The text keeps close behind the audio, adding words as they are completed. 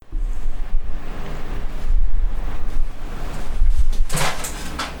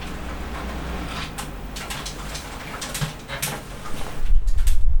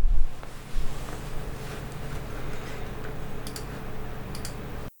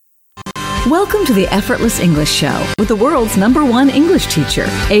Welcome to the Effortless English Show with the world's #1 English teacher,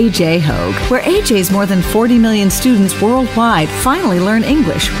 AJ Hogue, where AJ's more than 40 million students worldwide finally learn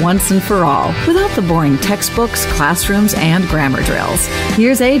English once and for all, without the boring textbooks, classrooms, and grammar drills.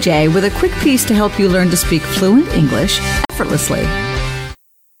 Here's AJ with a quick piece to help you learn to speak fluent English effortlessly.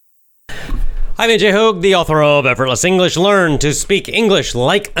 I'm AJ Hogue, the author of Effortless English. Learn to speak English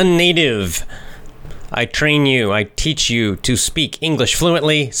like a native. I train you, I teach you to speak English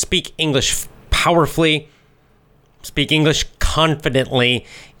fluently, speak English powerfully, speak English confidently.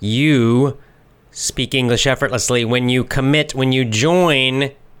 You speak English effortlessly when you commit, when you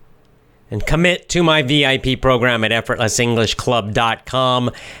join and commit to my VIP program at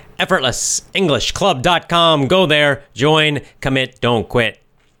effortlessenglishclub.com. effortlessenglishclub.com. Go there, join, commit, don't quit.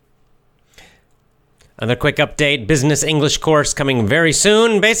 Another quick update, business English course coming very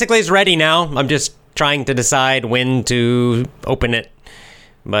soon. Basically, it's ready now. I'm just trying to decide when to open it.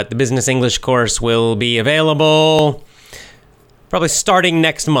 But the business English course will be available probably starting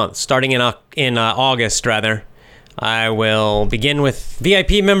next month, starting in August, rather. I will begin with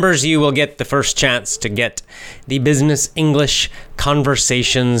VIP members. You will get the first chance to get the Business English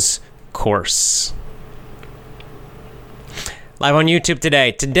Conversations course. Live on YouTube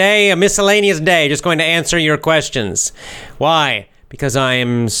today. Today, a miscellaneous day, just going to answer your questions. Why? Because I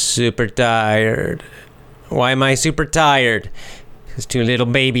am super tired. Why am I super tired? Because two little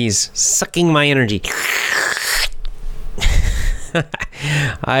babies sucking my energy.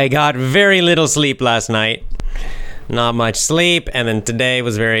 I got very little sleep last night. Not much sleep. And then today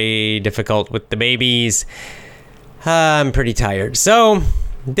was very difficult with the babies. I'm pretty tired. So,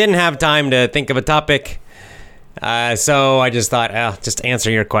 didn't have time to think of a topic. So I just thought, just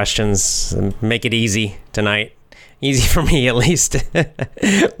answer your questions and make it easy tonight. Easy for me, at least.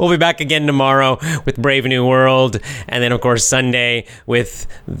 We'll be back again tomorrow with Brave New World. And then, of course, Sunday with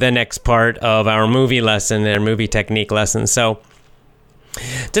the next part of our movie lesson, our movie technique lesson. So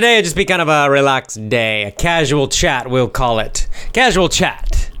today will just be kind of a relaxed day. A casual chat, we'll call it. Casual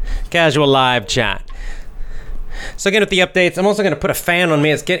chat. Casual live chat. So again, with the updates, I'm also going to put a fan on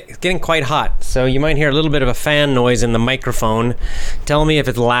me. It's getting quite hot. So you might hear a little bit of a fan noise in the microphone. Tell me if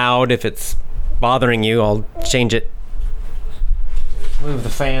it's loud, if it's bothering you. I'll change it. Move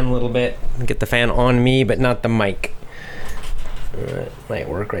the fan a little bit. Get the fan on me, but not the mic. Alright, might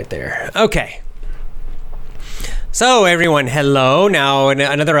work right there. Okay. So everyone, hello. Now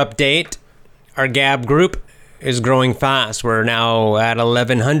another update. Our Gab group is growing fast. We're now at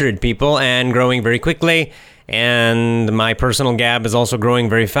 1,100 people and growing very quickly. And my personal Gab is also growing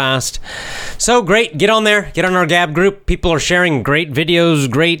very fast. So great. Get on there. Get on our Gab group. People are sharing great videos,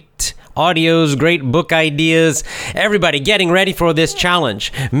 great audios, great book ideas. Everybody getting ready for this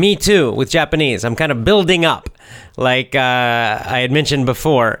challenge. Me too, with Japanese. I'm kind of building up. Like I had mentioned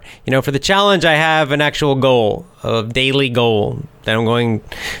before. You know, for the challenge, I have an actual goal, a daily goal that I'm going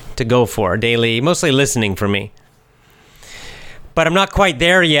to go for. Daily, mostly listening for me. But I'm not quite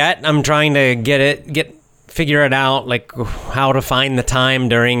there yet. I'm trying to figure it out, like how to find the time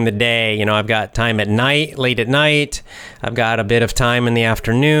during the day. You know, I've got time at night, late at night. I've got a bit of time in the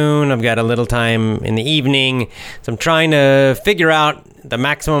afternoon. I've got a little time in the evening. So I'm trying to figure out the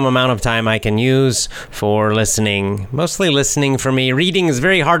maximum amount of time I can use for listening. Mostly listening for me. Reading is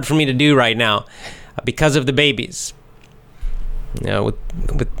very hard for me to do right now because of the babies. You know,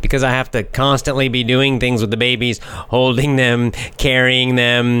 because I have to constantly be doing things with the babies, holding them, carrying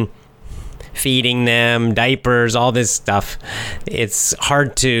them, feeding them, diapers, all this stuff. It's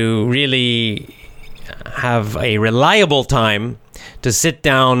hard to really have a reliable time to sit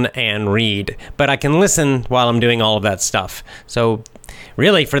down and read, but I can listen while I'm doing all of that stuff. So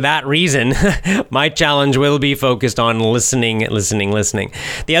really, for that reason, my challenge will be focused on listening.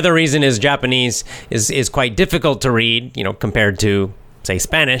 The other reason is Japanese is quite difficult to read, you know, compared to, say,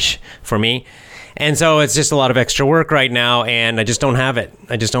 Spanish for me. And so it's just a lot of extra work right now, and I just don't have it.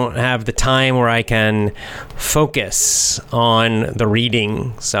 I just don't have the time where I can focus on the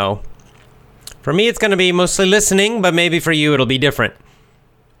reading. So for me, it's going to be mostly listening, but maybe for you, it'll be different.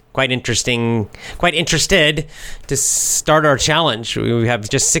 Quite interested to start our challenge. We have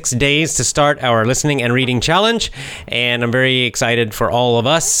just 6 days to start our listening and reading challenge, and I'm very excited for all of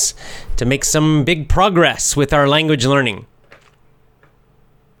us to make some big progress with our language learning.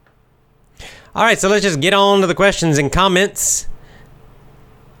 All right, so let's just get on to the questions and comments.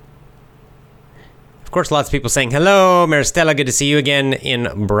 Of course, lots of people saying hello. Maristela, good to see you again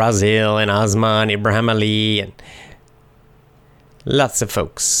in Brazil, and Osman, Ibrahim Ali, and lots of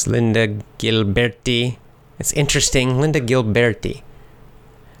folks. Linda Gilberti. It's interesting, Linda Gilberti.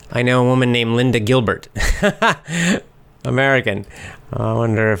 I know a woman named Linda Gilbert. American. I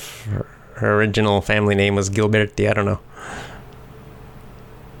wonder if her original family name was Gilberti. I don't know.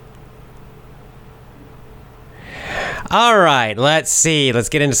 All right, let's see. Let's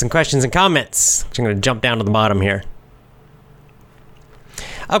get into some questions and comments. I'm going to jump down to the bottom here.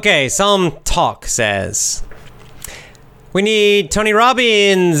 Okay, Psalm Talk says, we need Tony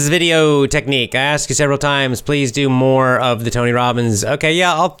Robbins video technique. I asked you several times, please do more of the Tony Robbins. Okay,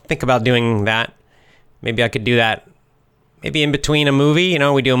 yeah, I'll think about doing that. Maybe I could do that. Maybe in between a movie,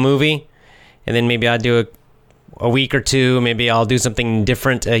 we do a movie, and then maybe I'll do a week or two. Maybe I'll do something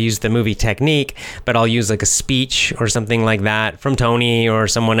different, use the movie technique, but I'll use like a speech or something like that from Tony or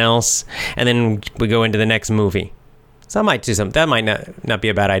someone else, and then we go into the next movie. So I might do something. That might not be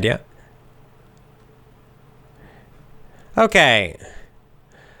a bad idea. Okay.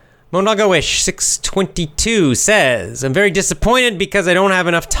 Monagowish 622 says, I'm very disappointed because I don't have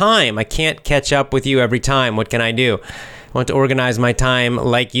enough time. I can't catch up with you every time. What can I do? I want to organize my time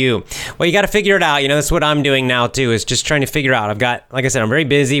like you. Well, you got to figure it out. That's what I'm doing now too, is just trying to figure out. I've got, like I said, I'm very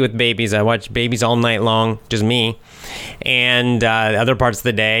busy with babies. I watch babies all night long, just me. And other parts of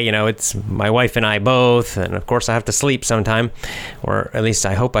the day, it's my wife and I both. And of course I have to sleep sometime, or at least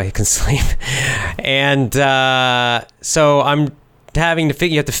I hope I can sleep. And so I'm having to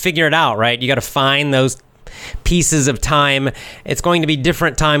you have to figure it out, right? You got to find those pieces of time. It's going to be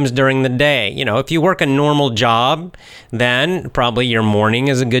different times during the day. If you work a normal job, then probably your morning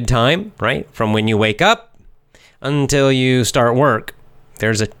is a good time, right? From when you wake up until you start work.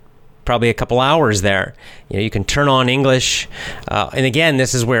 There's probably a couple hours there. You can turn on English. And again,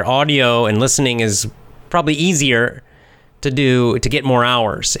 this is where audio and listening is probably easier to get more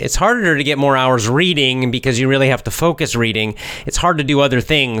hours. It's harder to get more hours reading because you really have to focus reading. It's hard to do other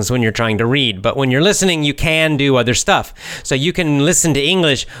things when you're trying to read, but when you're listening, you can do other stuff. So you can listen to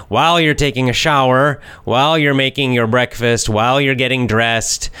English while you're taking a shower, while you're making your breakfast, while you're getting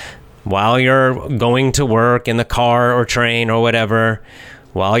dressed, while you're going to work in the car or train or whatever,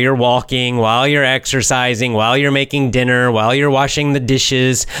 while you're walking, while you're exercising, while you're making dinner, while you're washing the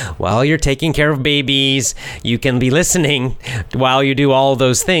dishes, while you're taking care of babies. You can be listening while you do all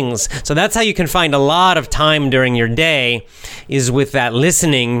those things. So that's how you can find a lot of time during your day, is with that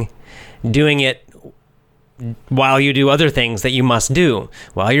listening, doing it while you do other things that you must do,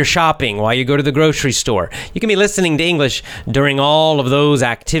 while you're shopping, while you go to the grocery store. You can be listening to English during all of those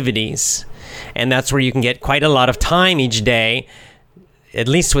activities. And that's where you can get quite a lot of time each day, at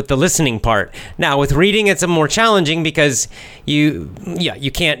least with the listening part. Now, with reading, it's more challenging because you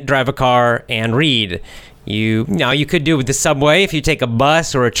can't drive a car and read. You could do it with the subway. If you take a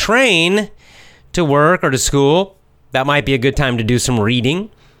bus or a train to work or to school, that might be a good time to do some reading.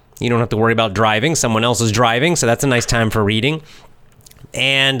 You don't have to worry about driving. Someone else is driving, so that's a nice time for reading.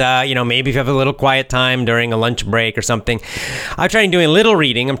 And, maybe if you have a little quiet time during a lunch break or something. I'm trying to do a little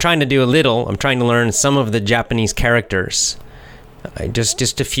reading. I'm trying to learn some of the Japanese characters.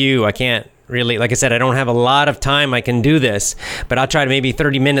 Just a few. I can't really, like I said, I don't have a lot of time I can do this, but I'll try to maybe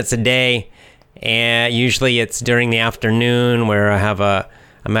 30 minutes a day, and usually it's during the afternoon where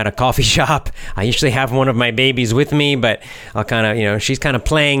I'm at a coffee shop. I usually have one of my babies with me, but I'll kind of, she's kind of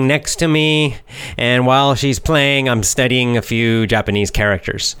playing next to me, and while she's playing, I'm studying a few Japanese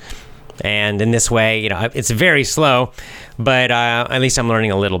characters. And in this way, it's very slow, but at least I'm learning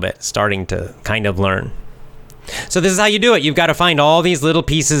a little bit, starting to kind of learn. So this is how you do it. You've got to find all these little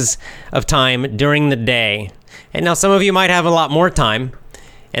pieces of time during the day. And now some of you might have a lot more time,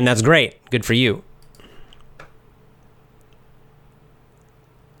 and that's great. Good for you.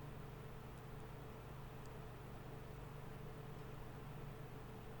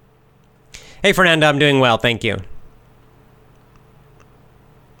 Hey, Fernando, I'm doing well. Thank you.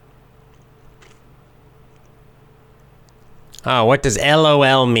 Oh, what does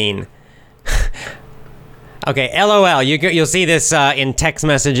LOL mean? Okay, LOL, you'll see this in text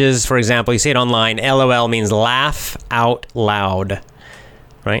messages, for example. You see it online. LOL means laugh out loud,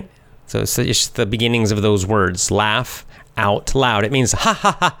 right? So it's just the beginnings of those words, laugh out loud. It means ha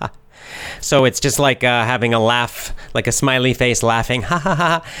ha ha ha. So it's just like having a laugh, like a smiley face laughing, ha ha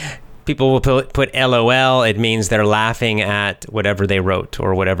ha. People will put LOL. It means they're laughing at whatever they wrote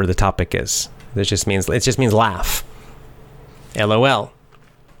or whatever the topic is. It just means laugh. LOL.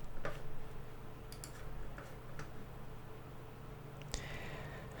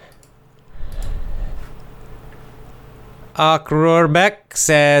 Akrurbek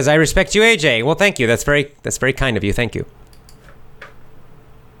says, I respect you, AJ. Well, thank you. That's very kind of you. Thank you.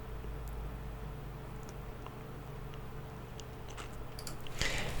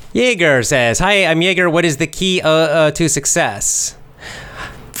 Jaeger says, hi, I'm Jaeger. What is the key to success?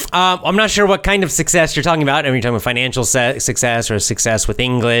 I'm not sure what kind of success you're talking about. Are you talking about financial success or success with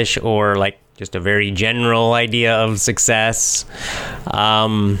English or like just a very general idea of success?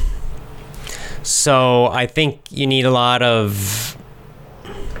 So I think you need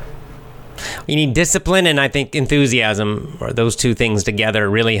discipline, and I think enthusiasm, or those two things together,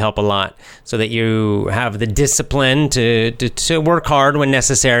 really help a lot, so that you have the discipline to work hard when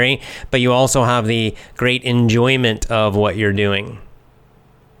necessary, but you also have the great enjoyment of what you're doing,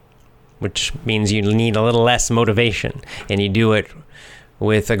 which means you need a little less motivation, and you do it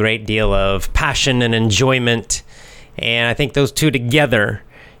with a great deal of passion and enjoyment. And I think those two together,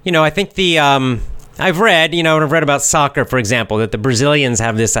 I think I've read about soccer, for example, that the Brazilians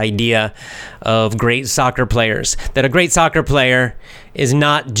have this idea of great soccer players, that a great soccer player is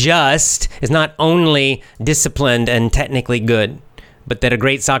not only disciplined and technically good, but that a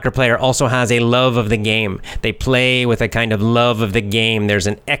great soccer player also has a love of the game. They play with a kind of love of the game. There's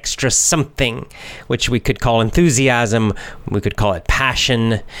an extra something, which we could call enthusiasm. We could call it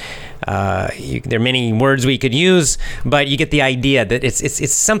passion. There are many words we could use, but you get the idea that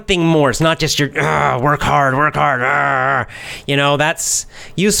it's something more. It's not just your work hard. That's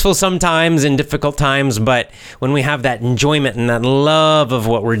useful sometimes in difficult times, but when we have that enjoyment and that love of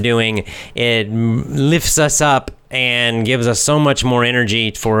what we're doing, it lifts us up and gives us so much more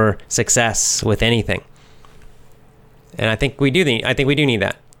energy for success with anything. And I think we do need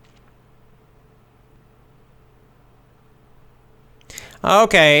that.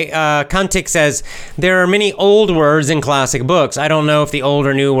 Okay, Kantik says, there are many old words in classic books. I don't know if the old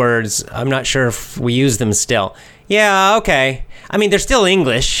or new words, I'm not sure if we use them still. Yeah, okay. I mean, they're still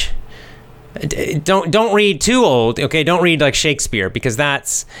English. Don't read too old, okay? Don't read like Shakespeare,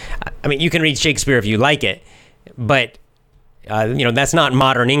 because you can read Shakespeare if you like it, but that's not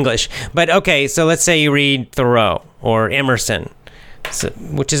modern English. But okay, so let's say you read Thoreau or Emerson,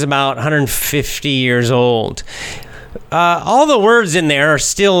 which is about 150 years old. All the words in there are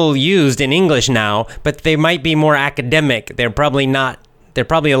still used in English now, but they might be more academic. They're probably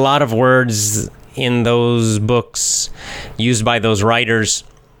a lot of words in those books used by those writers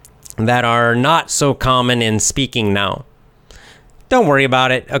that are not so common in speaking now. Don't worry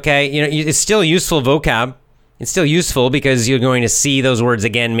about it, okay? It's still useful vocab. It's still useful because you're going to see those words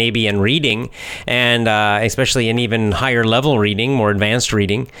again maybe in reading, and especially in even higher level reading, more advanced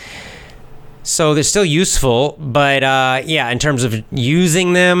reading. So they're still useful, but in terms of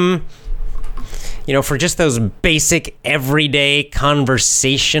using them, for just those basic everyday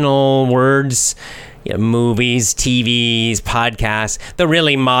conversational words, movies, TVs, podcasts, the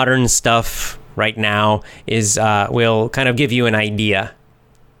really modern stuff right now will kind of give you an idea.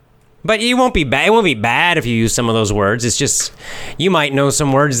 But it won't be bad. It won't be bad if you use some of those words. It's just you might know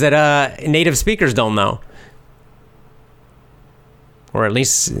some words that native speakers don't know, or at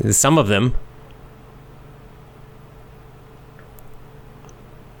least some of them.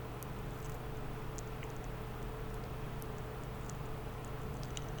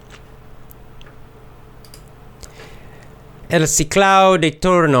 El Ciclao de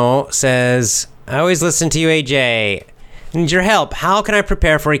Turno says, I always listen to you, AJ. I need your help. How can I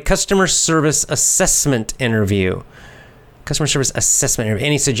prepare for a customer service assessment interview? Customer service assessment interview.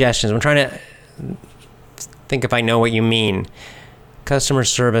 Any suggestions? I'm trying to think if I know what you mean. Customer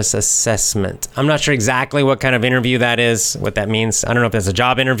service assessment. I'm not sure exactly what kind of interview that is, what that means. I don't know if that's a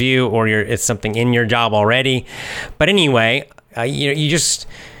job interview or it's something in your job already. But anyway, you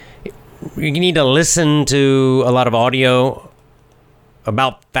need to listen to a lot of audio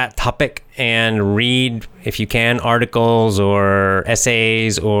about that topic and read, if you can, articles or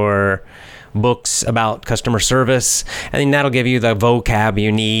essays or books about customer service. And then that'll give you the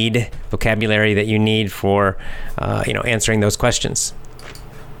vocabulary that you need for, answering those questions.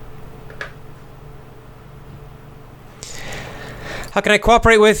 How can I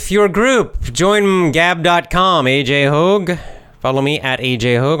cooperate with your group? Join gab.com, AJ Hogue. Follow me at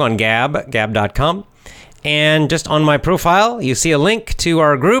AJ Hogue on gab.com. And just on my profile, you see a link to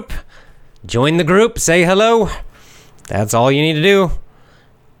our group. Join the group, say hello. That's all you need to do.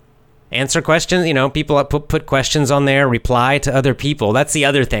 Answer questions. People put questions on there, reply to other people. That's the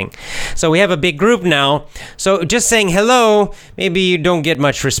other thing. So we have a big group now. So just saying hello, maybe you don't get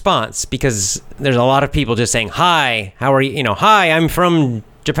much response because there's a lot of people just saying, hi, how are you? Hi, I'm from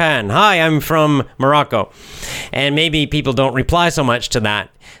Japan. Hi, I'm from Morocco. And maybe people don't reply so much to that.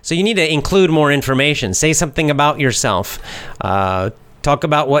 So you need to include more information. Say something about yourself. Talk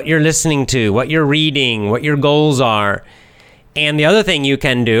about what you're listening to, what you're reading, what your goals are. And the other thing you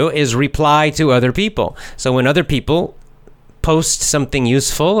can do is reply to other people. So when other people post something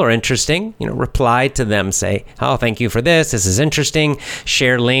useful or interesting, reply to them, say, oh, thank you for this is interesting,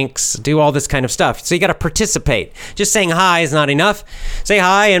 share links, do all this kind of stuff. So you got to participate. Just saying hi is not enough. Say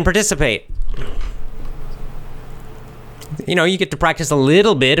hi and participate. You get to practice a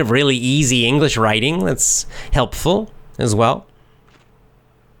little bit of really easy English writing. That's helpful as well.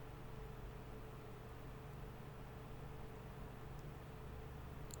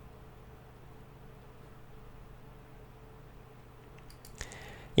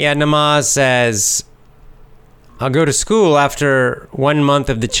 Yeah, Namaz says, I'll go to school after 1 month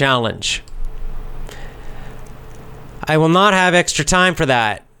of the challenge. I will not have extra time for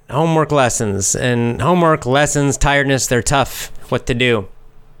that. Homework lessons, tiredness, they're tough. What to do?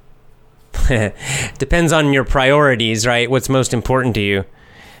 Depends on your priorities, right? What's most important to you.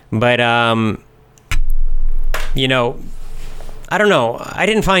 But, I don't know. I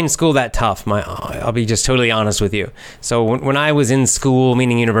didn't find school that tough. I'll be just totally honest with you. So when I was in school,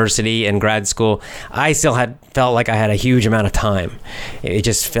 meaning university and grad school, I still felt like I had a huge amount of time. It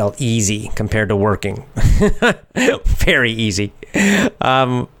just felt easy compared to working. Very easy. But,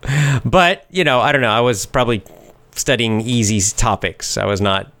 I don't know. I was probably studying easy topics. I was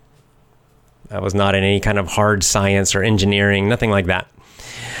not in any kind of hard science or engineering, nothing like that.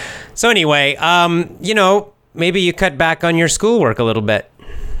 So anyway, maybe you cut back on your schoolwork a little bit.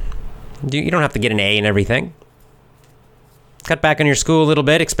 You don't have to get an A in everything. Cut back on your school a little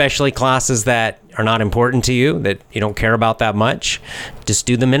bit, especially classes that are not important to you, that you don't care about that much. Just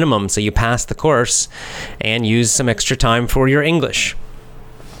do the minimum so you pass the course and use some extra time for your English.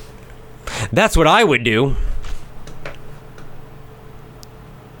 That's what I would do.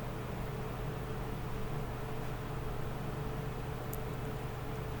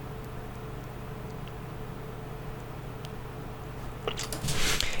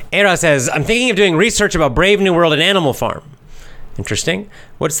 Era says, I'm thinking of doing research about Brave New World and Animal Farm. Interesting.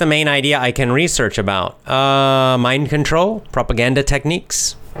 What's the main idea I can research about? Mind control, propaganda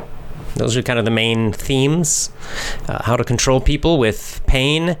techniques. Those are kind of the main themes. How to control people with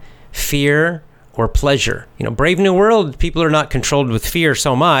pain, fear, or pleasure. Brave New World, people are not controlled with fear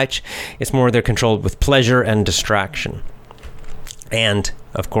so much. It's more they're controlled with pleasure and distraction. And,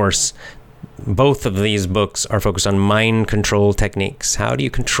 of course, both of these books are focused on mind control techniques. How do you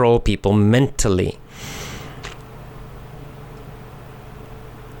control people mentally?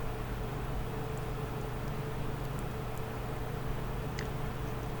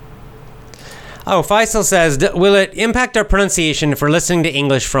 Oh, Faisal says, will it impact our pronunciation if we're listening to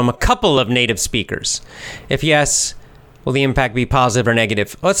English from a couple of native speakers? If yes, will the impact be positive or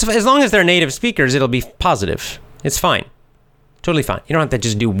negative? Well, as long as they're native speakers, it'll be positive. It's fine. Totally fine. You don't have to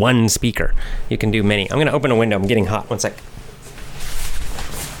just do one speaker. You can do many. I'm going to open a window. I'm getting hot. One sec.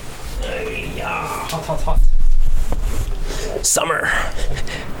 Hot. Summer.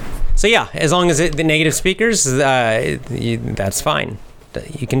 So yeah, as long as the native speakers, that's fine.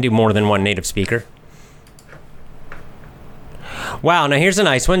 You can do more than one native speaker. Wow, now here's a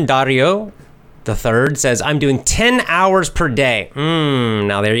nice one. Dario the third says, I'm doing 10 hours per day.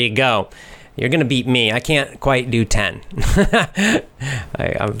 Now there you go. You're going to beat me. I can't quite do 10.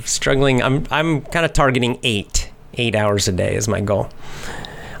 I'm struggling. I'm kind of targeting 8. 8 hours a day is my goal.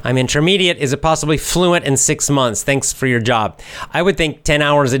 I'm intermediate. Is it possibly fluent in 6 months? Thanks for your job. I would think 10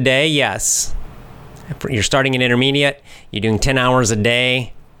 hours a day, yes. You're starting in intermediate. You're doing 10 hours a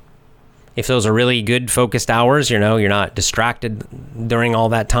day. If those are really good focused hours, you're not distracted during all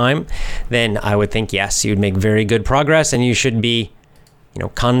that time, then I would think, yes, you'd make very good progress and you should be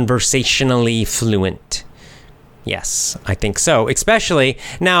conversationally fluent. Yes, I think so. Especially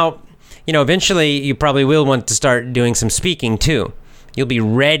now, eventually you probably will want to start doing some speaking too. You'll be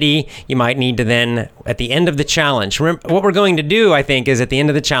ready. You might need to then, at the end of the challenge, remember, what we're going to do, I think, is at the end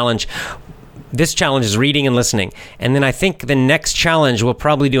of the challenge, this challenge is reading and listening. And then I think the next challenge, we'll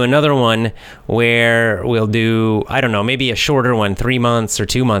probably do another one where we'll do, I don't know, maybe a shorter one, 3 months or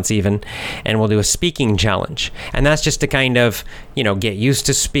 2 months even, and we'll do a speaking challenge. And that's just to kind of, get used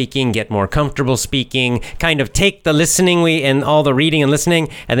to speaking, get more comfortable speaking, kind of take the listening and all the reading and listening,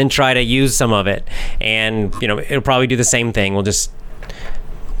 and then try to use some of it. And, it'll probably do the same thing. We'll just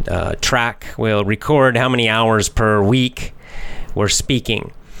we'll record how many hours per week we're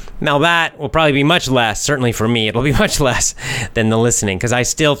speaking. Now that will probably be much less, certainly for me, it'll be much less than the listening, because I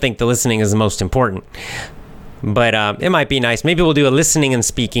still think the listening is the most important. But it might be nice. Maybe we'll do a listening and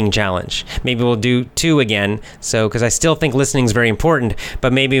speaking challenge. Maybe we'll do 2 again, because I still think listening is very important,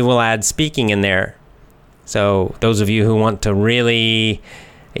 but maybe we'll add speaking in there. So those of you who want to really,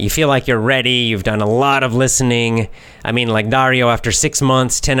 you feel like you're ready, you've done a lot of listening. I mean, like Dario, after 6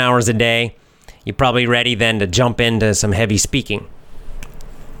 months, 10 hours a day, you're probably ready then to jump into some heavy speaking.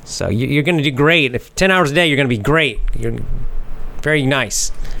 So you're going to do great. If 10 hours a day, you're going to be great. You're very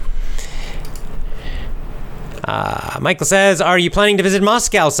nice. Michael says, are you planning to visit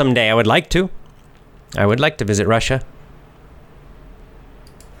Moscow someday? I would like to. I would like to visit Russia.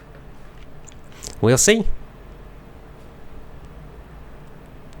 We'll see.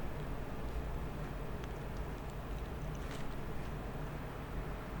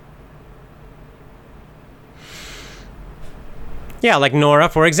 Yeah, like Nora,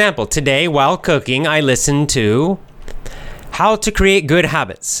 for example. Today, while cooking, I listened to How to Create Good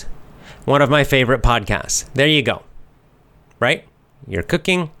Habits, one of my favorite podcasts. There you go. Right? You're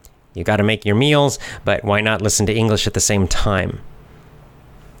cooking, you got to make your meals, but why not listen to English at the same time?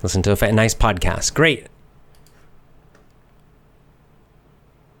 Listen to a nice podcast. Great.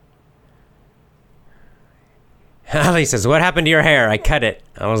 Ali says, what happened to your hair? I cut it.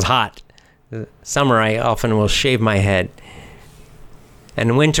 I was hot. Summer, I often will shave my head.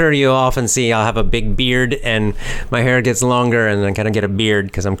 And in winter, you'll often see I'll have a big beard and my hair gets longer and I kind of get a beard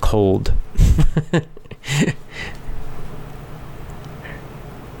because I'm cold.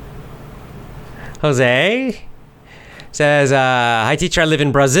 Jose says, hi teacher, I live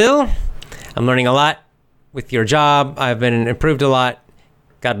in Brazil. I'm learning a lot with your job. I've been improved a lot.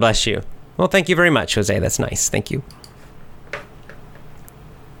 God bless you. Well, thank you very much, Jose. That's nice. Thank you.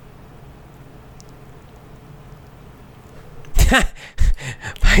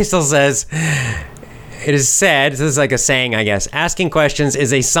 Faisal says, it is said, this is like a saying, I guess, asking questions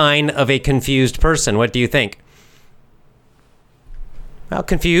is a sign of a confused person. What do you think? Well,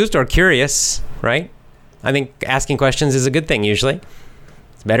 confused or curious, right? I think asking questions is a good thing usually.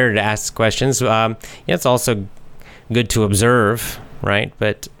 It's better to ask questions. It's also good to observe, right?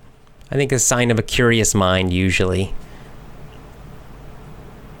 But I think it's a sign of a curious mind usually.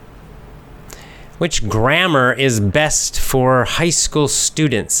 Which grammar is best for high school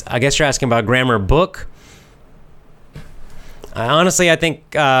students? I guess you're asking about grammar book. Honestly, I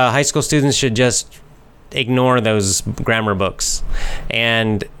think high school students should just ignore those grammar books.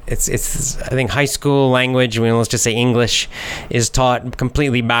 And it's I think high school language, let's just say English, is taught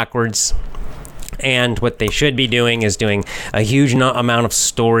completely backwards. And what they should be doing is doing a huge amount of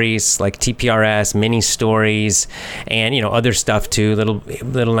stories like TPRS, mini stories, and other stuff too.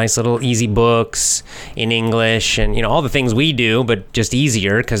 Little nice little easy books in English, and all the things we do, but just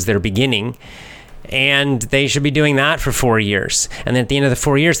easier because they're beginning. And they should be doing that for 4 years. And then at the end of the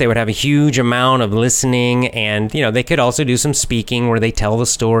 4 years, they would have a huge amount of listening, and they could also do some speaking where they tell the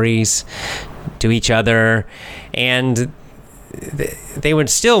stories to each other, and they would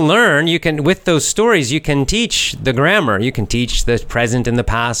still learn. You can, with those stories, you can teach the grammar. You can teach the present and the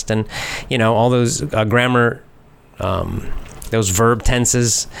past, and all those grammar, those verb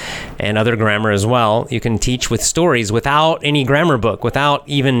tenses and other grammar as well. You can teach with stories without any grammar book, without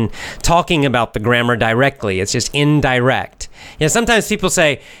even talking about the grammar directly. It's just indirect. Sometimes people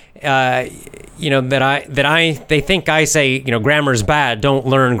say, they think I say, grammar's bad, don't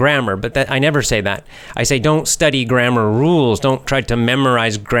learn grammar, but I never say that. I say, don't study grammar rules, don't try to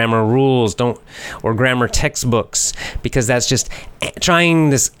memorize grammar rules, or grammar textbooks, because that's just trying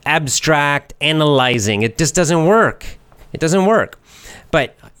this abstract analyzing. It just doesn't work. It doesn't work.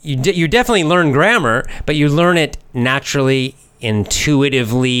 But you definitely learn grammar, but you learn it naturally,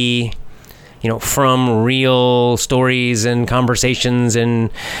 intuitively, from real stories and conversations and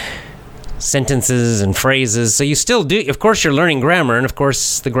sentences and phrases. So you still do, of course you're learning grammar, and of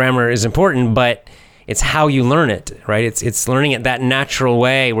course the grammar is important, but it's how you learn it, right? It's learning it that natural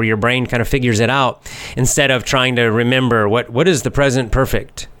way where your brain kind of figures it out instead of trying to remember what is the present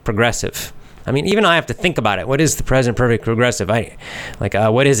perfect progressive. I mean, even I have to think about it. What is the present perfect progressive?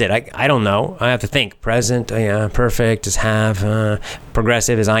 What is it? I don't know. I have to think. Present, perfect is have,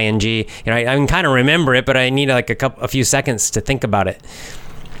 progressive is ing. I can kind of remember it, but I need a few seconds to think about it.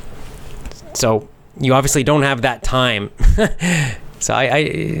 So you obviously don't have that time. So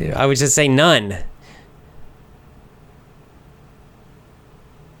I would just say none.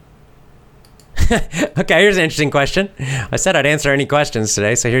 Okay, here's an interesting question. I said I'd answer any questions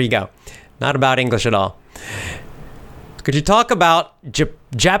today, so here you go. Not about English at all. Could you talk about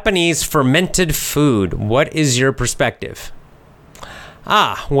Japanese fermented food? What is your perspective?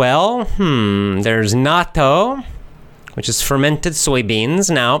 There's natto, which is fermented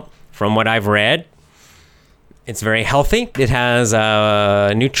soybeans. Now, from what I've read, it's very healthy. It has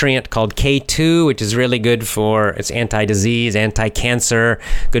a nutrient called K2, which is really good it's anti-disease, anti-cancer,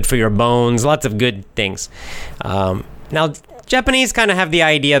 good for your bones, lots of good things. Now, Japanese kind of have the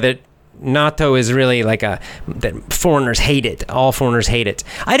idea that natto is really that foreigners hate it. All foreigners hate it.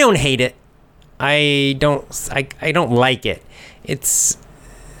 I don't hate it. I don't like it. It's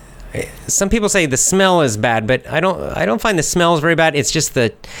some people say the smell is bad, but I don't find the smell is very bad. It's just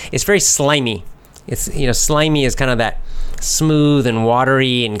it's very slimy. It's, slimy is kind of that smooth and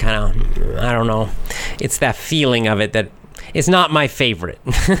watery and kind of, I don't know. It's that feeling of it that it's not my favorite.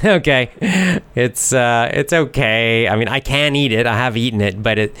 Okay. It's okay. I mean, I can eat it. I have eaten it,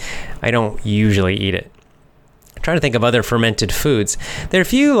 but I don't usually eat it. I'm trying to think of other fermented foods. There are a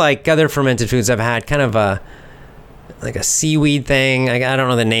few like other fermented foods I've had, kind of like a seaweed thing. I don't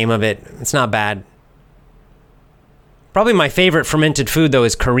know the name of it. It's not bad. Probably my favorite fermented food, though,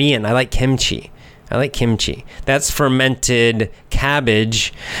 is Korean. I like kimchi. That's fermented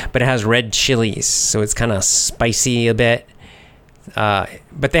cabbage, but it has red chilies, so it's kind of spicy a bit.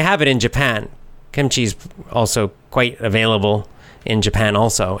 But they have it in Japan. Kimchi is also quite available in Japan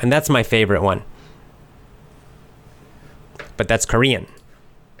also, and that's my favorite one. But that's Korean.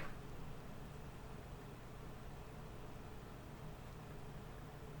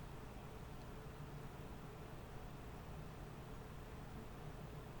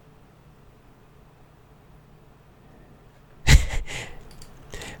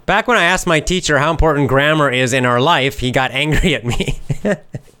 Back when I asked my teacher how important grammar is in our life, he got angry at me.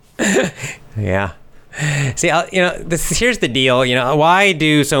 Yeah. See, here's the deal. Why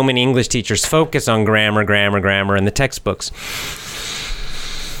do so many English teachers focus on grammar in the textbooks?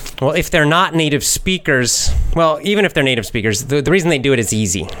 Well, if they're not native speakers, even if they're native speakers, the reason they do it is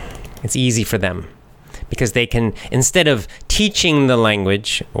easy. It's easy for them because they can, instead of teaching the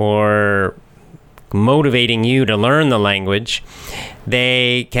language or motivating you to learn the language,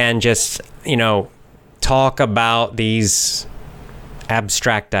 they can just, talk about these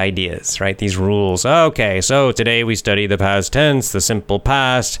abstract ideas, right? These rules. Okay, so today we study the past tense, the simple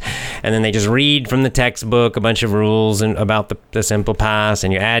past, and then they just read from the textbook a bunch of rules and about the simple past,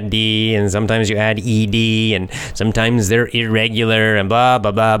 and you add D, and sometimes you add ED, and sometimes they're irregular, and blah,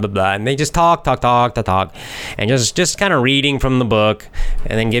 blah, blah, blah, blah, and they just talk, and just kind of reading from the book,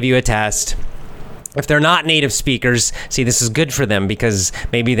 and then give you a test. If they're not native speakers, see, this is good for them because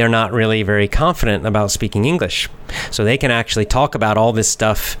maybe they're not really very confident about speaking English. So they can actually talk about all this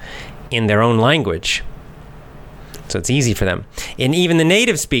stuff in their own language. So it's easy for them. And even the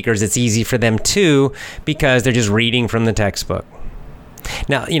native speakers, it's easy for them too because they're just reading from the textbook.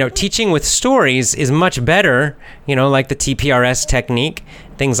 Now, teaching with stories is much better, like the TPRS technique,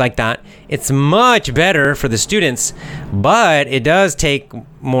 things like that. It's much better for the students, but it does take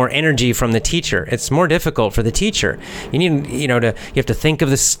more energy from the teacher. It's more difficult for the teacher. You need, you have to think of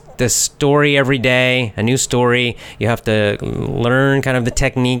the story every day, a new story. You have to learn kind of the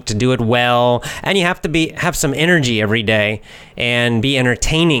technique to do it well, and you have to have some energy every day and be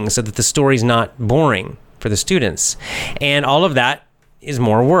entertaining so that the story's not boring for the students. And all of that is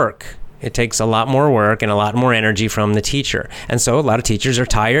more work. It takes a lot more work and a lot more energy from the teacher. And so a lot of teachers are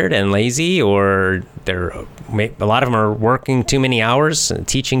tired and lazy, or a lot of them are working too many hours,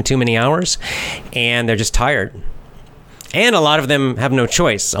 teaching too many hours, and they're just tired. And a lot of them have no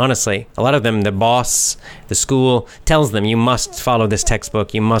choice, honestly. A lot of them, the boss, the school tells them, you must follow this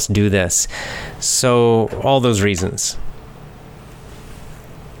textbook, you must do this. So all those reasons.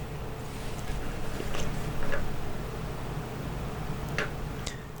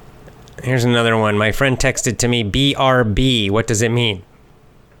 Here's another one. My friend texted to me, BRB. What does it mean?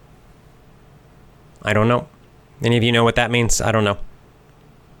 I don't know. Any of you know what that means? I don't know.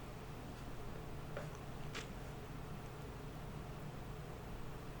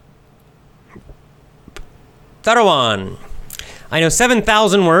 Tarawan. I know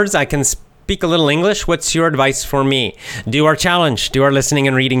 7,000 words. I can speak a little English. What's your advice for me? Do our challenge. Do our listening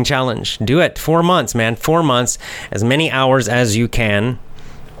and reading challenge. Do it. 4 months, man. 4 months. As many hours as you can.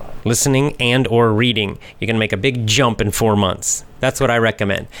 Listening and or reading. You're going to make a big jump in 4 months. That's what I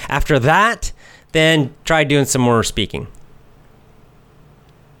recommend. After that, then try doing some more speaking.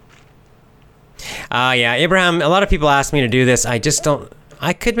 Yeah, Abraham, a lot of people ask me to do this. I just don't.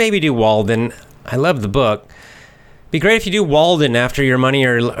 I could maybe do Walden. I love the book. Be great if you do Walden after Your Money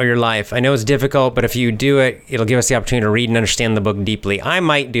or Your Life. I know it's difficult, but if you do it, it'll give us the opportunity to read and understand the book deeply. I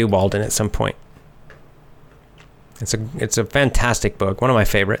might do Walden at some point. It's a fantastic book, one of my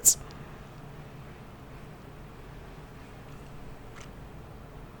favorites.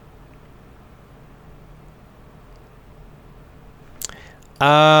 Do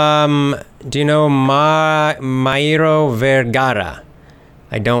you know Mayro Vergara?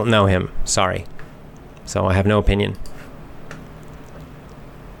 I don't know him, sorry. So I have no opinion.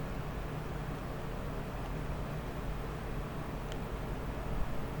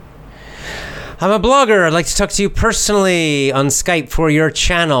 I'm a blogger. I'd like to talk to you personally on Skype for your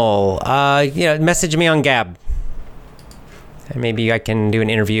channel. Message me on Gab. And maybe I can do an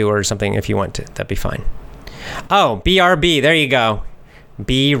interview or something if you want to. That'd be fine. Oh, BRB. There you go.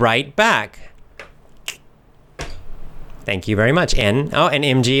 Be right back. Thank you very much. And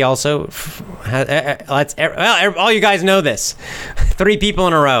MG also. All you guys know this. 3 people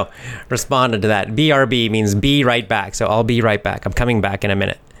in a row responded to that. BRB means be right back. So I'll be right back. I'm coming back in a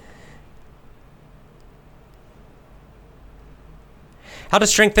minute. How to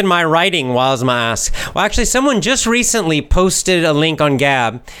strengthen my writing, Wazma asks. Well, actually, someone just recently posted a link on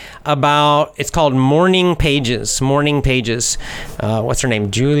Gab about, it's called Morning Pages. Morning Pages. What's her name?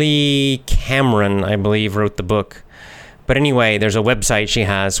 Julie Cameron, I believe, wrote the book. But anyway, there's a website she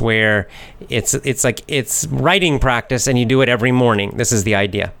has where it's writing practice and you do it every morning. This is the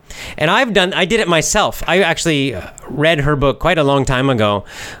idea. And I did it myself. I actually read her book quite a long time ago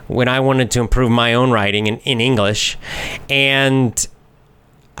when I wanted to improve my own writing in English. And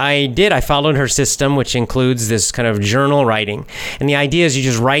I followed her system, which includes this kind of journal writing. And the idea is you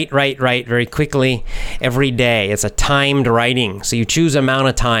just write very quickly every day. It's a timed writing. So you choose amount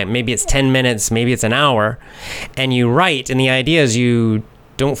of time. Maybe it's 10 minutes, maybe it's an hour. And you write. And the idea is you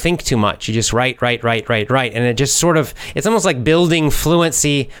don't think too much. You just write. And it just it's almost like building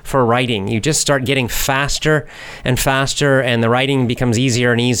fluency for writing. You just start getting faster and faster, and the writing becomes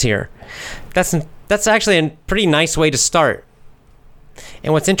easier and easier. That's actually a pretty nice way to start.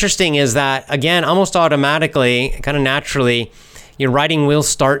 And what's interesting is that, again, almost automatically, kind of naturally, your writing will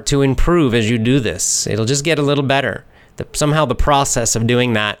start to improve as you do this. It'll just get a little better. Somehow the process of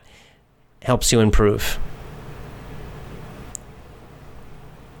doing that helps you improve.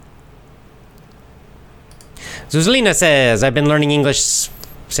 Zuzlina says, I've been learning English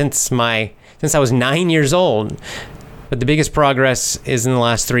since I was 9 years old, but the biggest progress is in the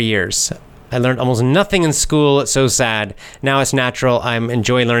last 3 years. I learned almost nothing in school. It's so sad. Now it's natural. I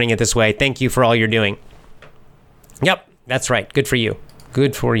enjoy learning it this way. Thank you for all you're doing. Yep, that's right. Good for you.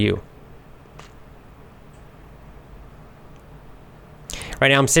 Good for you. Right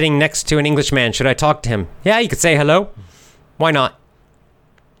now I'm sitting next to an Englishman. Should I talk to him? Yeah, you could say hello. Why not?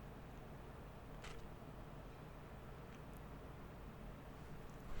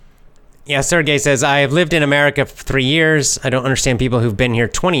 Yeah, Sergey says, I have lived in America for 3 years. I don't understand people who've been here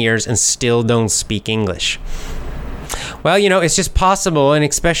 20 years and still don't speak English. Well, it's just possible, and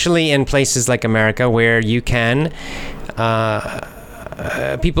especially in places like America where you can,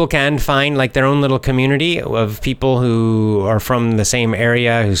 people can find like their own little community of people who are from the same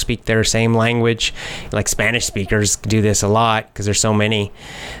area, who speak their same language. Like Spanish speakers do this a lot because there's so many.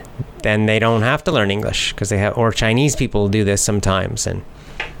 Then they don't have to learn English because or Chinese people do this sometimes. And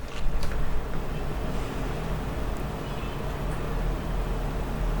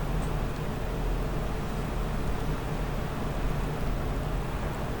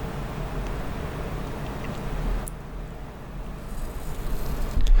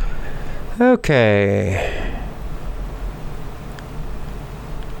okay.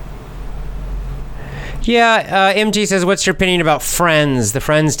 Yeah, MG says, what's your opinion about Friends, the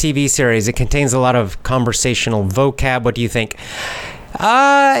Friends TV series? It contains a lot of conversational vocab. What do you think?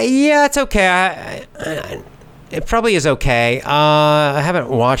 Yeah, it's okay. It probably is okay. I haven't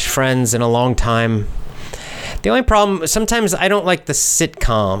watched Friends in a long time. The only problem, sometimes I don't like the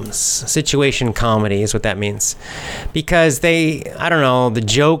sitcoms. Situation comedy is what that means. Because I don't know, the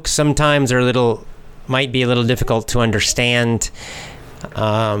jokes sometimes might be a little difficult to understand.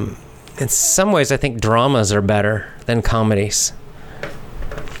 In some ways, I think dramas are better than comedies.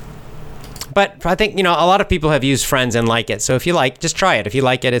 But I think, a lot of people have used Friends and like it. So if you just try it. If you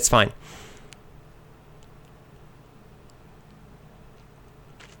like it, it's fine.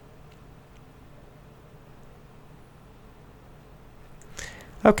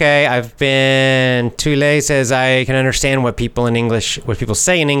 Okay, Tule says, I can understand what people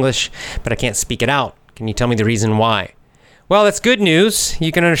say in English, but I can't speak it out. Can you tell me the reason why? Well, that's good news.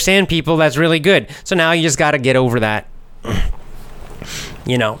 You can understand people. That's really good. So now you just got to get over that.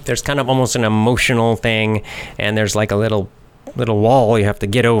 There's kind of almost an emotional thing, and there's like a little wall you have to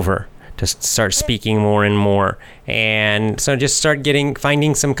get over to start speaking more and more. And so just start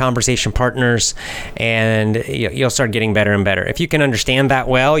finding some conversation partners, and you'll start getting better and better. If you can understand that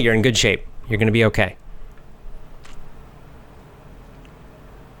well, you're in good shape. You're going to be okay.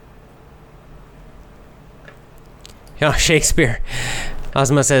 Oh, Shakespeare.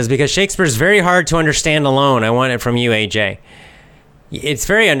 Ozma says, because Shakespeare is very hard to understand alone. I want it from you, AJ. It's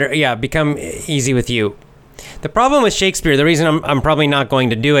become easy with you. The problem with Shakespeare, the reason I'm probably not going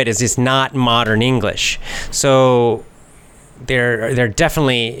to do it is it's not modern English. So they're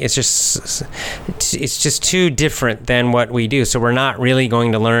definitely, it's just too different than what we do. So we're not really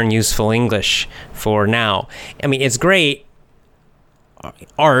going to learn useful English for now. I mean, it's great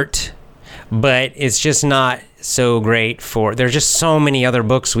art, but it's just not so great for, there's just so many other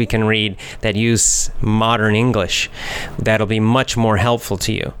books we can read that use modern English that'll be much more helpful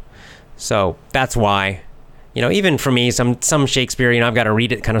to you. So that's why, even for me, some Shakespeare, I've got to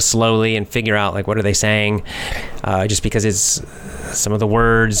read it kind of slowly and figure out, like, what are they saying? Just because it's some of the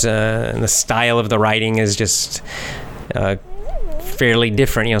words and the style of the writing is just fairly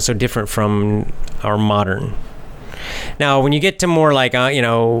different, so different from our modern. Now, when you get to more like,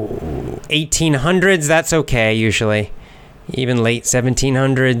 1800s, that's okay, usually. Even late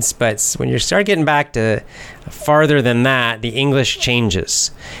 1700s. But when you start getting back to farther than that, the English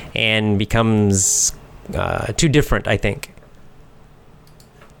changes and becomes too different, I think.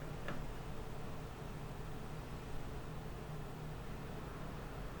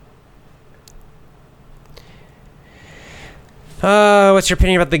 What's your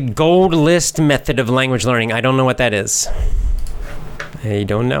opinion about the gold list method of language learning? I don't know what that is. I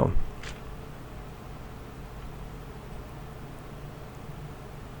don't know.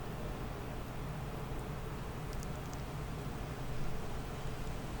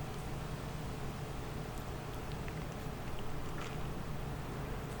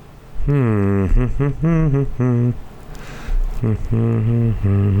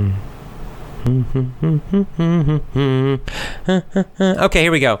 Okay,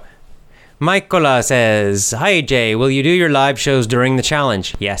 here we go. Michaela says, "Hi AJ, will you do your live shows during the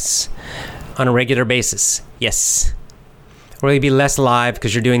challenge?" Yes. On a regular basis? Yes. Or will you be less live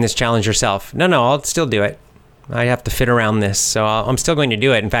because you're doing this challenge yourself? No, I'll still do it. I have to fit around this, so I'm still going to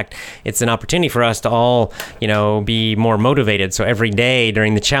do it. In fact, it's an opportunity for us to all, be more motivated. So every day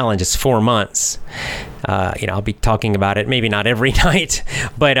during the challenge, it's 4 months. I'll be talking about it, maybe not every night,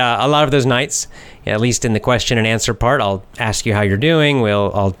 but a lot of those nights, at least in the question and answer part, I'll ask you how you're doing.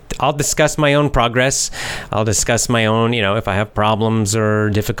 I'll discuss my own progress. I'll discuss my own, if I have problems or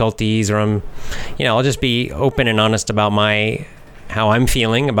difficulties, or I'll just be open and honest about how I'm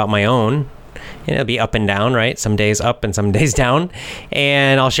feeling about my own. And it'll be up and down, right? Some days up and some days down.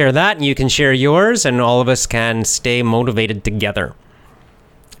 And I'll share that, and you can share yours, and all of us can stay motivated together.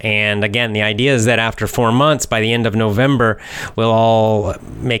 And again, the idea is that after 4 months, by the end of November, we'll all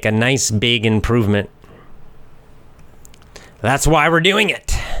make a nice big improvement. That's why we're doing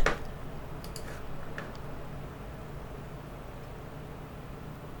it.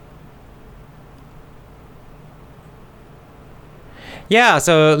 Yeah,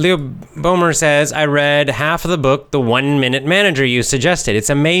 so Leo Bomer says, "I read half of the book, The 1 Minute Manager, you suggested. It's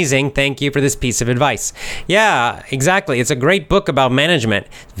amazing. Thank you for this piece of advice." Yeah, exactly. It's a great book about management.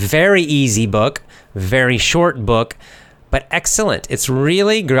 Very easy book, very short book, but excellent. It's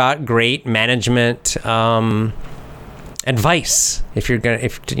really got great management advice if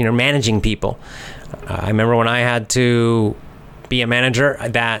you're managing people. I remember when I had to be a manager,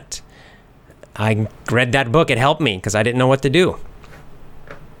 that I read that book. It helped me because I didn't know what to do.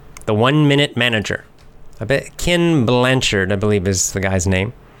 The 1 Minute Manager. I bet Ken Blanchard, I believe, is the guy's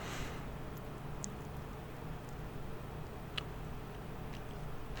name.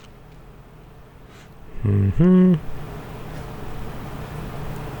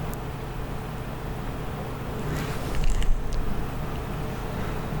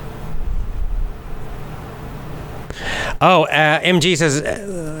 MG says,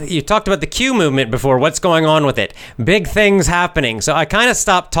 you talked about the Q movement before. What's going on with it? Big things happening. So I kind of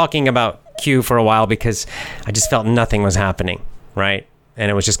stopped talking about Q for a while because I just felt nothing was happening, right?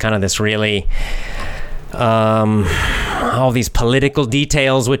 And it was just kind of this really, all these political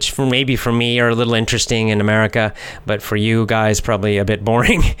details, which for me are a little interesting in America, but for you guys probably a bit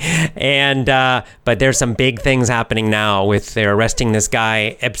boring. And but there's some big things happening now with they're arresting this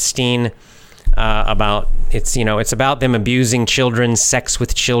guy Epstein. It's about them abusing children, sex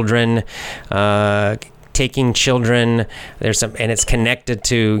with children, taking children. And it's connected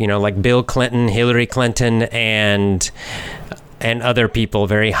to like Bill Clinton, Hillary Clinton, and other people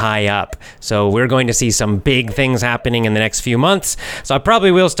very high up. So we're going to see some big things happening in the next few months. So I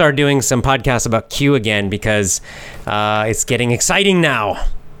probably will start doing some podcasts about Q again because it's getting exciting now.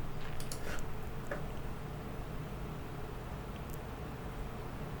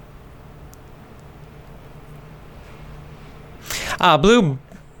 Blue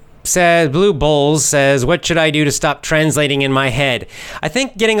Bowls says, "What should I do to stop translating in my head?" I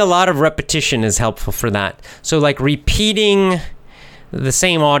think getting a lot of repetition is helpful for that. So like repeating the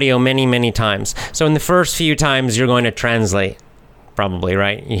same audio many, many times. So in the first few times, you're going to translate, probably,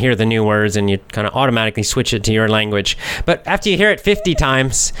 right? You hear the new words and you kind of automatically switch it to your language. But after you hear it 50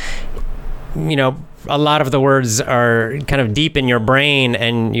 times, a lot of the words are kind of deep in your brain,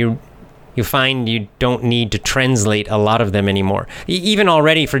 and you find you don't need to translate a lot of them anymore. Even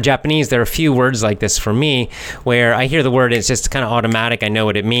already for Japanese, there are a few words like this for me where I hear the word, it's just kind of automatic. I know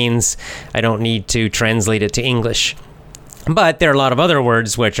what it means. I don't need to translate it to English. But there are a lot of other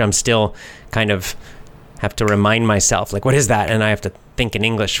words which I'm still kind of have to remind myself, like, what is that? And I have to think in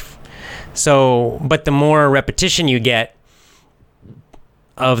English. So, but the more repetition you get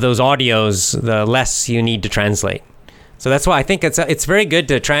of those audios, the less you need to translate. So that's why I think it's very good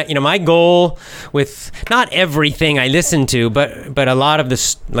to try. My goal with not everything I listen to, but a lot of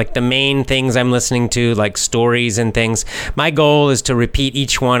the main things I'm listening to, like stories and things. My goal is to repeat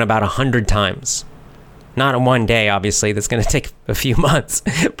each one about 100 times. Not in one day, obviously. That's going to take a few months,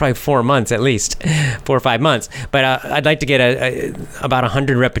 probably 4 months at least, 4 or 5 months. But I'd like to get about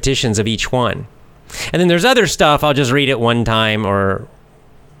 100 repetitions of each one. And then there's other stuff I'll just read it one time or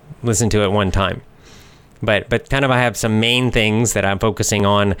listen to it one time. But kind of I have some main things that I'm focusing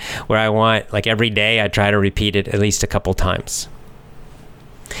on where I want, like every day, I try to repeat it at least a couple times.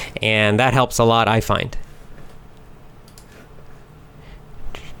 And that helps a lot, I find.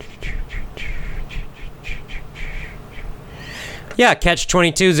 Yeah,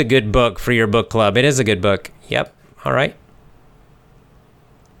 Catch-22 is a good book for your book club. It is a good book. Yep. All right.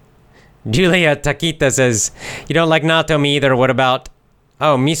 Julia Takita says, you don't like natto me either. What about,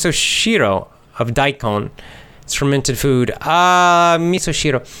 miso shiro of daikon? It's fermented food. Miso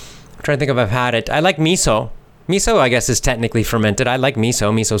shiro. I'm trying to think if I've had it. I like miso. Miso, I guess, is technically fermented. I like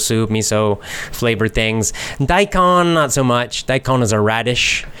miso soup, miso flavored things. Daikon, not so much. Daikon is a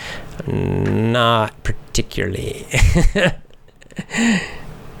radish. Not particularly.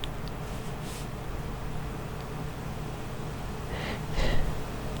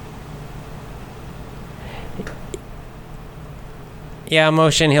 Yeah,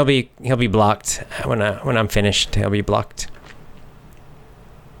 Motion, he'll be blocked when I'm finished. He'll be blocked.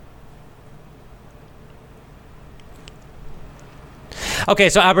 Okay,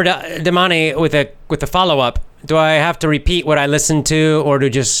 so Albert Damani with a follow-up. Do I have to repeat what I listened to, or do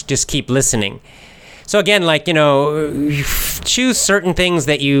just keep listening? So again, choose certain things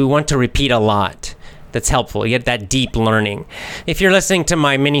that you want to repeat a lot. That's helpful. You get that deep learning. If you're listening to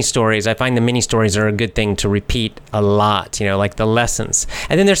my mini stories, I find the mini stories are a good thing to repeat a lot, like the lessons.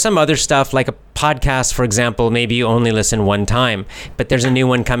 And then there's some other stuff, like a podcast, for example. Maybe you only listen one time, but there's a new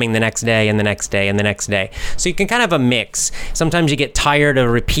one coming the next day and the next day and the next day. So you can kind of have a mix. Sometimes you get tired of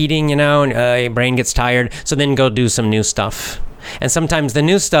repeating, and your brain gets tired. So then go do some new stuff. And sometimes the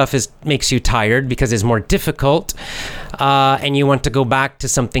new stuff makes you tired because it's more difficult, and you want to go back to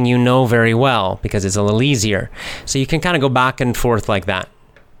something you know very well because it's a little easier. So you can kind of go back and forth like that.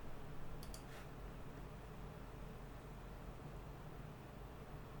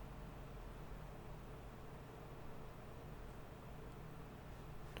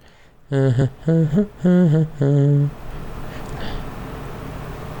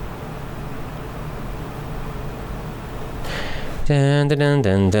 Dun, dun, dun,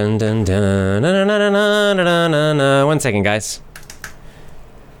 dun, dun, dun, dun, dun, dun, dun, dun, dun, dun. 1 second, guys.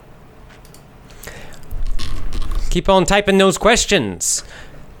 Keep on typing those questions.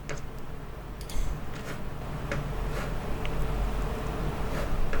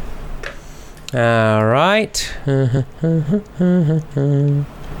 All right.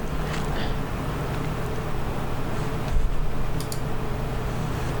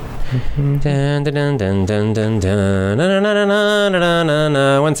 Dun, dun, dun, dun, dun, dun, dun.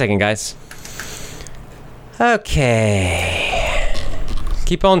 1 second, guys. Okay.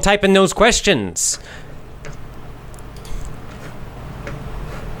 Keep on typing those questions.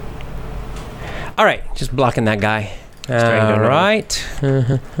 All right, just blocking that guy. All right.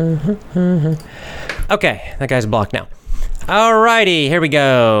 Okay, that guy's blocked now. All righty, here we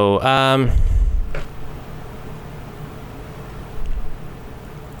go.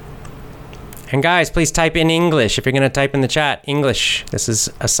 And guys, please type in English. If you're going to type in the chat, English. This is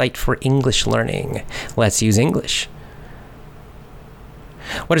a site for English learning. Let's use English.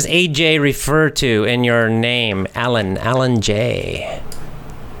 What does AJ refer to in your name? Alan J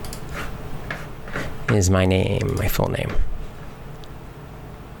is my name, my full name.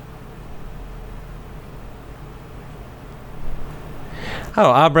 Oh,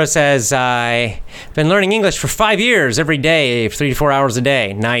 Abra says, I've been learning English for 5 years every day, 3 to 4 hours a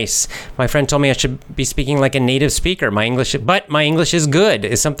day. Nice. My friend told me I should be speaking like a native speaker. My English is good.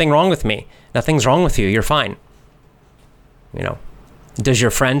 Is something wrong with me? Nothing's wrong with you. You're fine. Does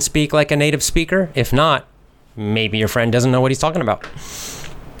your friend speak like a native speaker? If not, maybe your friend doesn't know what he's talking about.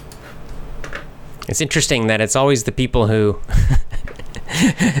 It's interesting that it's always the people who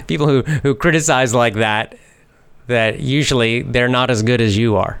who criticize like that usually they're not as good as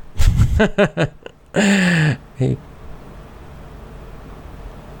you are.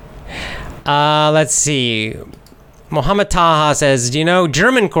 Let's see. Mohammed Taha says, do you know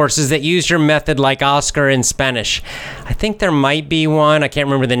German courses that use your method like Oscar in Spanish? I think there might be one. I can't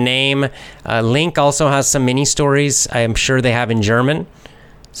remember the name. Link also has some mini stories I'm sure they have in German.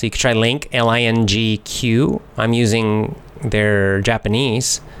 So you could try Link, Lingq. I'm using their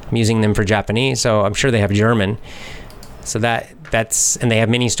Japanese. I'm using them for Japanese, so I'm sure they have German. So that's, and they have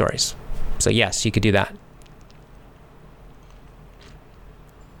mini stories. So yes, you could do that.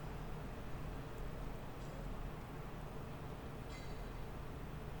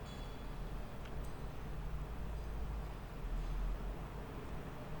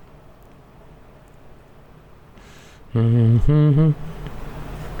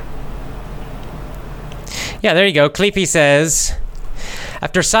 Yeah, there you go. Cleepy says,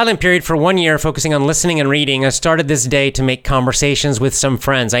 after a silent period for 1 year focusing on listening and reading, I started this day to make conversations with some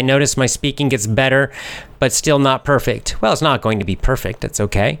friends. I noticed my speaking gets better, but still not perfect. Well, it's not going to be perfect. It's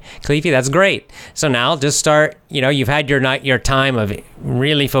okay. Cleepy, that's great. So now just start, you've had your time of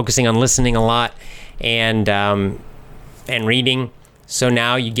really focusing on listening a lot and reading. So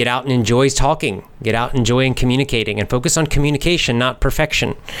now you get out and enjoy talking, get out enjoying communicating, and focus on communication, not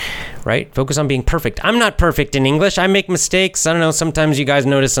perfection, right? Focus on being perfect. I'm not perfect in English. I make mistakes. I don't know. Sometimes you guys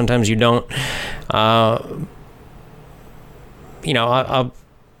notice, sometimes you don't. I'll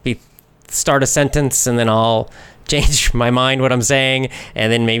start a sentence and then I'll change my mind what I'm saying,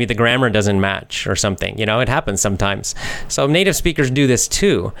 and then maybe the grammar doesn't match or something. It happens sometimes. So native speakers do this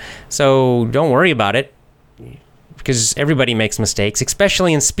too. So don't worry about it, because everybody makes mistakes,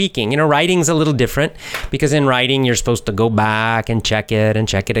 especially in speaking. Writing's a little different, because in writing you're supposed to go back and check it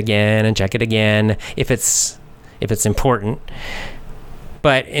again and check it again if it's important.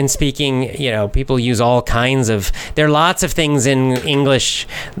 But in speaking, people use all kinds of, there are lots of things in English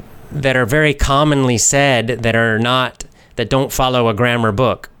that are very commonly said that don't follow a grammar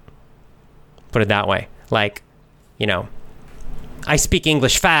book. Put it that way. Like, I speak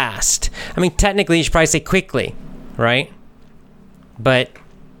English fast. I mean, technically you should probably say quickly, right? But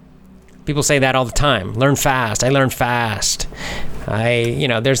people say that all the time. Learn fast. I learn fast.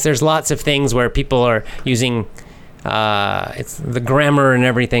 There's lots of things where people are using, it's the grammar and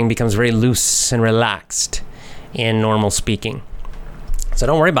everything becomes very loose and relaxed in normal speaking. So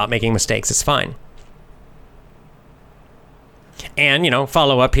don't worry about making mistakes. It's fine. And,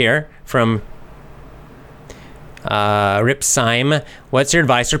 follow up here from Rip Syme. What's your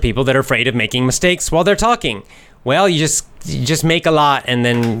advice for people that are afraid of making mistakes while they're talking? Well, you just make a lot, and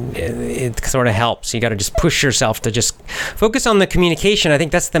then it sort of helps. You got to just push yourself to just focus on the communication. I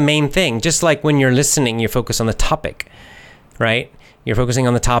think that's the main thing. Just like when you're listening, you focus on the topic, right? You're focusing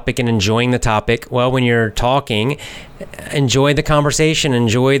on the topic and enjoying the topic. Well, when you're talking, enjoy the conversation,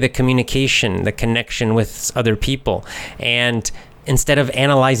 enjoy the communication, the connection with other people. And instead of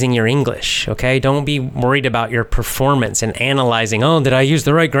analyzing your English, okay? Don't be worried about your performance and analyzing, did I use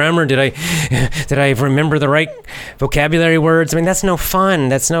the right grammar? Did I remember the right vocabulary words? I mean, that's no fun.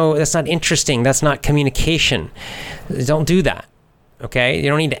 That's not interesting. That's not communication. Don't do that. Okay? You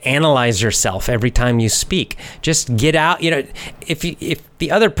don't need to analyze yourself every time you speak. Just get out. If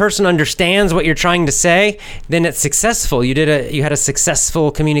the other person understands what you're trying to say, then it's successful. You had a successful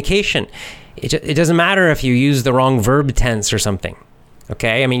communication. It doesn't matter if you use the wrong verb tense or something.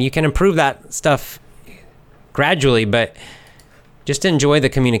 Okay? I mean, you can improve that stuff gradually, but just enjoy the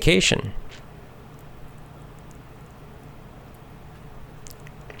communication.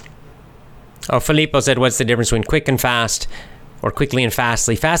 Oh, Filippo said, what's the difference between quick and fast, or quickly and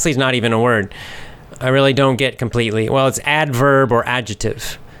fastly? Fastly is not even a word. I really don't get completely. Well, it's adverb or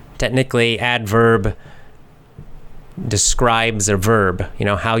adjective. Technically, adverb describes a verb,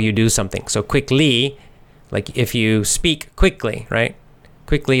 how you do something. So quickly, like if you speak quickly, right?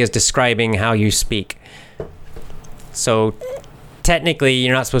 Quickly is describing how you speak. So technically,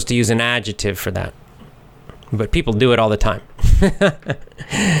 you're not supposed to use an adjective for that. But people do it all the time.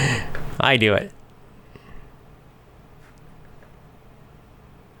 I do it.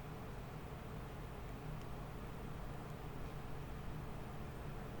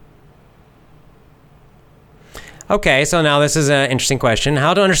 Okay, so now this is an interesting question.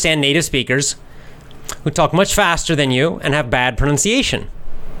 How to understand native speakers who talk much faster than you and have bad pronunciation.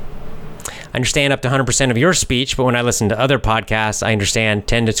 I understand up to 100% of your speech, but when I listen to other podcasts, I understand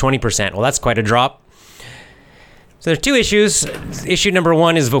 10 to 20%. Well, that's quite a drop. So there's two issues. Issue number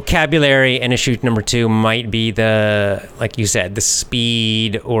one is vocabulary, and issue number two might be like you said, the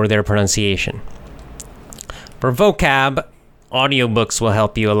speed or their pronunciation. For vocab, audiobooks will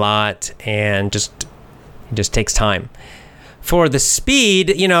help you a lot, and it just takes time. For the speed,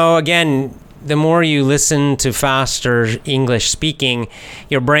 again, the more you listen to faster English speaking,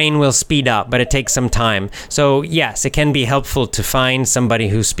 your brain will speed up, but it takes some time. So yes, it can be helpful to find somebody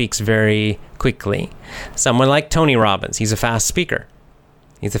who speaks very quickly. Someone like Tony Robbins, he's a fast speaker.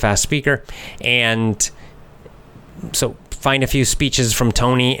 And so find a few speeches from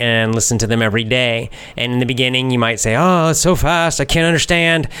Tony and listen to them every day. And in the beginning, you might say, oh, it's so fast, I can't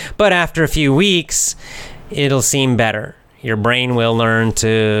understand. But after a few weeks, it'll seem better. Your brain will learn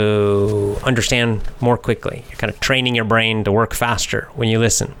to understand more quickly. You're kind of training your brain to work faster when you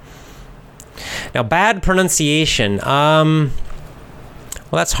listen. Now, bad pronunciation, well,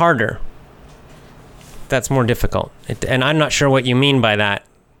 that's harder. That's more difficult. And I'm not sure what you mean by that.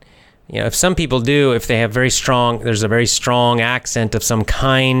 If some people do, if they have there's a very strong accent of some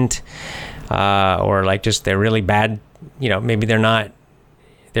kind, or like just they're really bad, maybe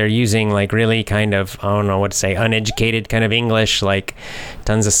they're using like really kind of, I don't know what to say, uneducated kind of English, like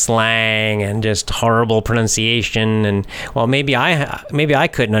tons of slang and just horrible pronunciation. And well, maybe I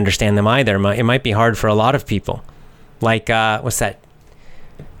couldn't understand them either. It might be hard for a lot of people. Like, what's that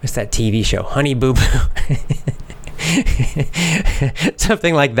TV show? Honey Boo Boo.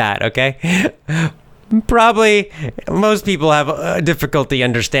 Something like that, okay? Probably most people have difficulty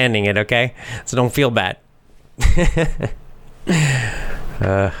understanding it, okay? So don't feel bad.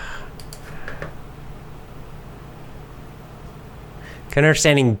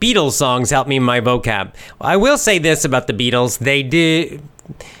 Understanding Beatles songs help me in my vocab. Well, I will say this about the Beatles.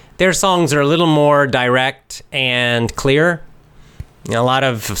 Their songs are a little more direct and clear. A lot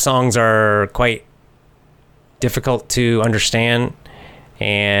of songs are quite difficult to understand,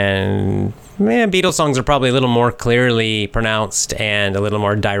 and Beatles songs are probably a little more clearly pronounced and a little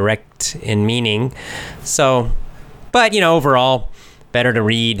more direct in meaning. So, but overall, better to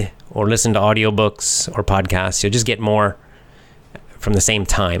read or listen to audiobooks or podcasts. You'll just get more from the same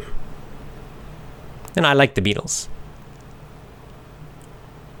time. And I like the Beatles.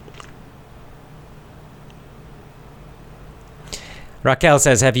 Raquel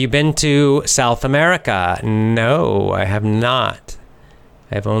says, have you been to South America? No, I have not.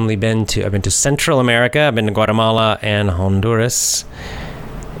 I've been to Central America. I've been to Guatemala and Honduras,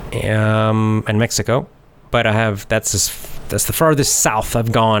 and Mexico. But that's the farthest south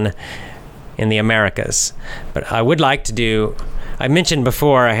I've gone in the Americas. But I would like to do, I mentioned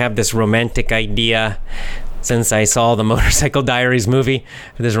before, I have this romantic idea since I saw the Motorcycle Diaries movie,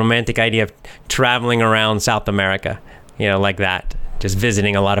 this romantic idea of traveling around South America, like that. Just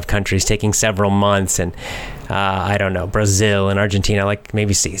visiting a lot of countries, taking several months, and I don't know, Brazil and Argentina, like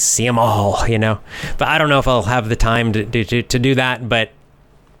maybe see them all, But I don't know if I'll have the time to do that, but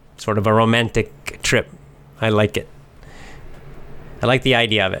sort of a romantic trip. I like it. I like the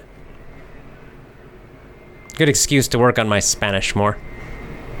idea of it. Good excuse to work on my Spanish more.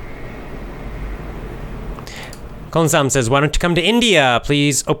 Konsam says, why don't you come to India?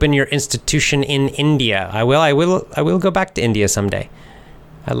 Please open your institution in India. I will go back to India someday.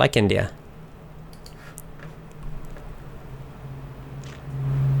 I like India.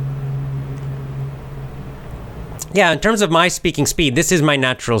 Yeah, in terms of my speaking speed, this is my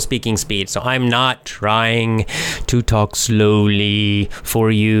natural speaking speed. So I'm not trying to talk slowly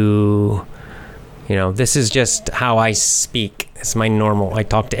for you. This is just how I speak. It's my normal. I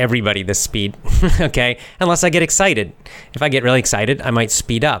talk to everybody this speed, okay? Unless I get excited. If I get really excited, I might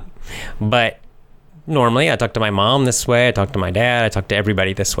speed up. But normally, I talk to my mom this way. I talk to my dad. I talk to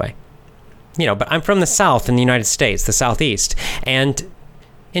everybody this way. But I'm from the South in the United States, the Southeast. And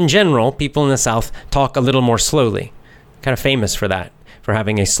in general, people in the South talk a little more slowly. Kind of famous for that, for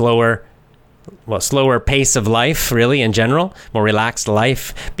having a slower pace of life, really, in general. More relaxed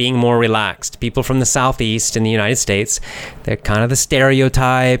life, being more relaxed. People from the Southeast in the United States, they're kind of the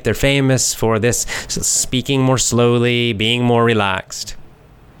stereotype. They're famous for this, speaking more slowly, being more relaxed.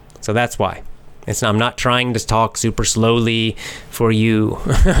 So that's why. I'm not trying to talk super slowly for you,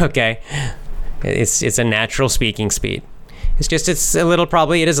 okay? It's a natural speaking speed. It is a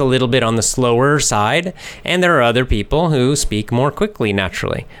little bit on the slower side, and there are other people who speak more quickly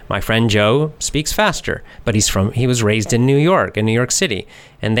naturally. My friend Joe speaks faster, but he was raised in New York City,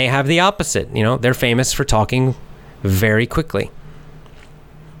 and they have the opposite. They're famous for talking very quickly.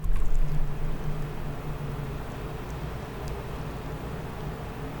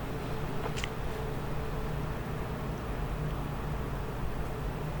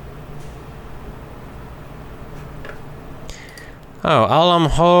 Oh, Alam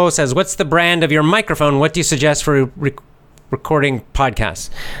Ho says, what's the brand of your microphone? What do you suggest for recording podcasts?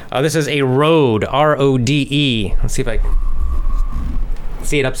 This is a Rode, R-O-D-E. Let's see if I can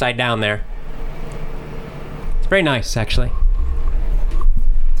see it upside down there. It's very nice, actually.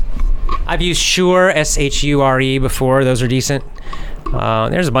 I've used Shure, S-H-U-R-E before. Those are decent.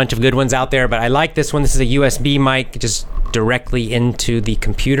 There's a bunch of good ones out there, but I like this one. This is a USB mic, just directly into the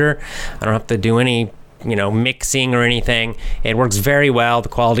computer. I don't have to do any, mixing or anything. It works very well. The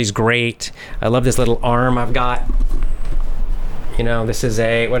quality's great. I love this little arm I've got. This is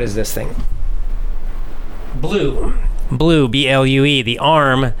what is this thing? Blue, B-L-U-E. The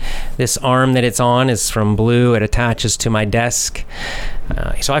arm, this arm that it's on is from Blue. It attaches to my desk.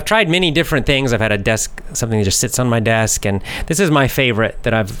 So I've tried many different things. I've had a desk, something that just sits on my desk, and this is my favorite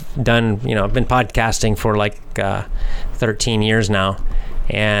that I've done. I've been podcasting for like 13 years now,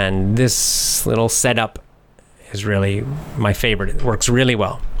 and this little setup is really my favorite. It works really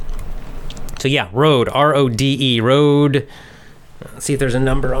well. So yeah, Rode, R-O-D-E, Rode. Let's see if there's a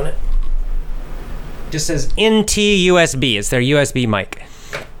number on it. Just says NT USB. It's their USB mic.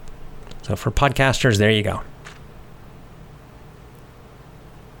 So for podcasters, there you go.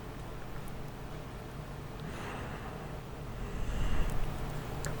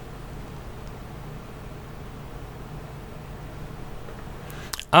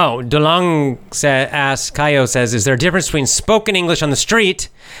 Oh, DeLong asks, Kayo says, is there a difference between spoken English on the street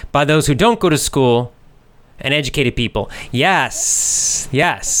by those who don't go to school and educated people? Yes,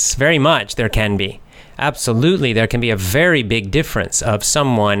 very much there can be. Absolutely, there can be a very big difference of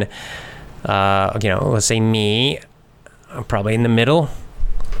someone, let's say me, I'm probably in the middle.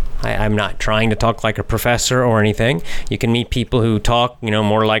 I'm not trying to talk like a professor or anything. You can meet people who talk,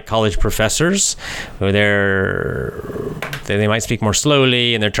 more like college professors, who they might speak more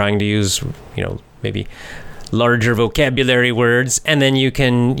slowly and they're trying to use, maybe larger vocabulary words. And then you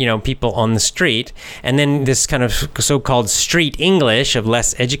can, people on the street. And then this kind of so-called street English of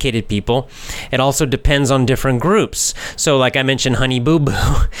less educated people, it also depends on different groups. So like I mentioned Honey Boo Boo,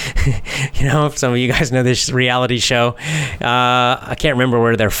 if some of you guys know this reality show, I can't remember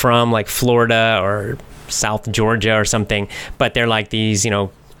where they're from, like Florida or South Georgia or something, but they're like these,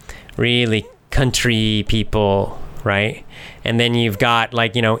 really country people, right? And then you've got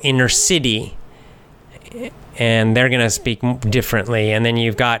like, inner city, and they're going to speak differently. And then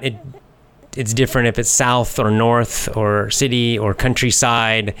you've got it's different if it's south or north or city or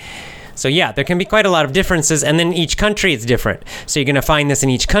countryside. So yeah, there can be quite a lot of differences. And then each country is different. So you're going to find this in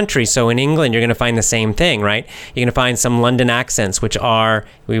each country. So in England, you're going to find the same thing, right? You're going to find some London accents, which are,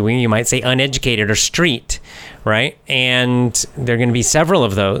 you might say, uneducated or street, right? And there are going to be several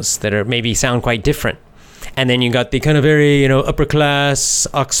of those that are maybe sound quite different. And then you got the kind of very, upper class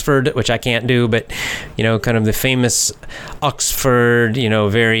Oxford, which I can't do, but, kind of the famous Oxford,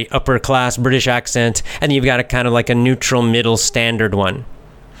 very upper class British accent. And you've got a kind of like a neutral middle standard one.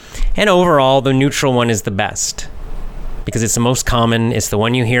 And overall, the neutral one is the best because it's the most common. It's the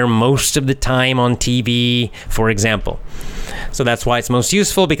one you hear most of the time on TV, for example. So that's why it's most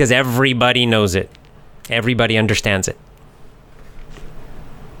useful, because everybody knows it. Everybody understands it.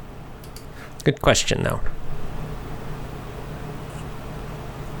 Good question, though.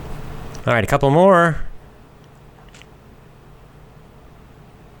 All right, a couple more.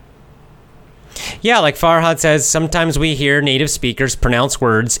 Yeah, like Farhad says, sometimes we hear native speakers pronounce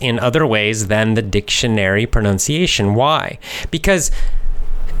words in other ways than the dictionary pronunciation. Why? Because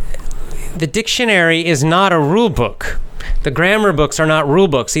the dictionary is not a rule book. The grammar books are not rule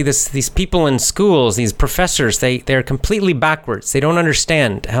books. See, these people in schools, these professors, they're completely backwards. They don't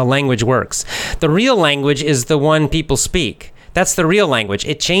understand how language works. The real language is the one people speak. That's the real language.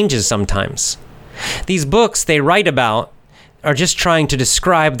 It changes sometimes. These books they write about are just trying to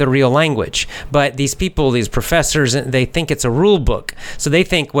describe the real language. But these people, these professors, they think it's a rule book. So they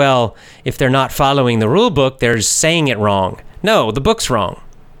think, well, if they're not following the rule book, they're saying it wrong. No, the book's wrong.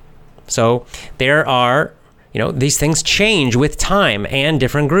 So there are, these things change with time, and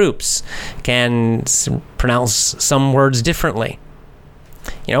different groups can pronounce some words differently.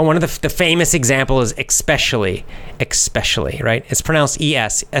 One of the famous example is especially, right? It's pronounced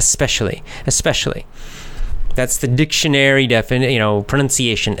es, especially. That's the dictionary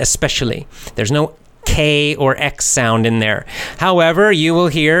pronunciation, especially. There's no K or X sound in there. However, you will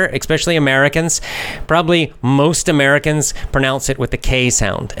hear, especially Americans, probably most Americans pronounce it with the K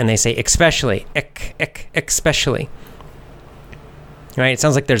sound, and they say especially, especially. Right? It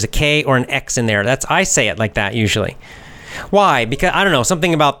sounds like there's a K or an X in there. I say it like that usually. Why? Because, I don't know,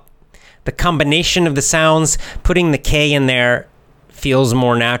 something about the combination of the sounds, putting the K in there feels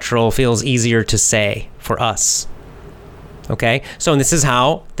more natural, feels easier to say for us. Okay, so this is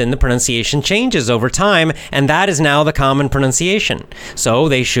how then the pronunciation changes over time, and that is now the common pronunciation. So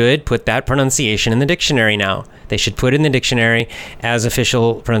they should put that pronunciation in the dictionary now. They should put it in the dictionary as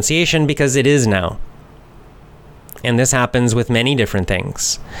official pronunciation because it is now. And this happens with many different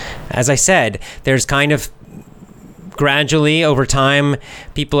things. As I said, there's kind of gradually over time,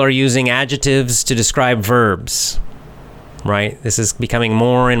 people are using adjectives to describe verbs. Right? This is becoming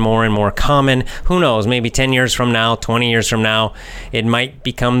more and more and more common. Who knows? Maybe 10 years from now, 20 years from now, it might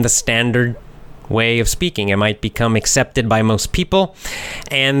become the standard way of speaking. It might become accepted by most people.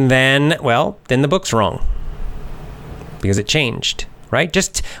 And then, well, then the book's wrong because it changed. Right?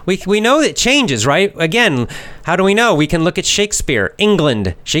 Just, we know that it changes, right? Again, how do we know? We can look at Shakespeare.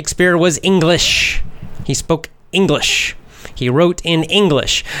 England. Shakespeare was English. He spoke English. He wrote in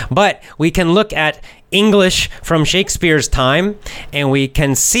English. But we can look at English from Shakespeare's time, and we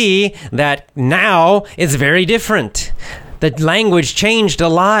can see that now it's very different. The language changed a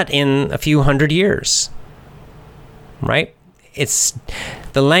lot in a few hundred years, right? It's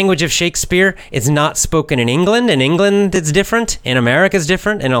the language of Shakespeare is not spoken in England. In England, it's different. In America, it's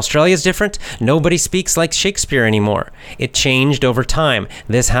different. In Australia, it's different. Nobody speaks like Shakespeare anymore. It changed over time.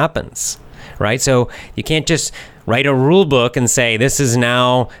 This happens, right? So you can't just write a rule book and say, this is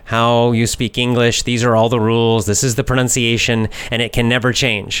now how you speak English. These are all the rules. This is the pronunciation, and it can never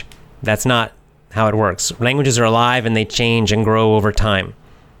change. That's not how it works. Languages are alive, and they change and grow over time.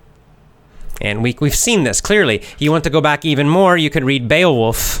 And we've seen this clearly. You want to go back even more, you could read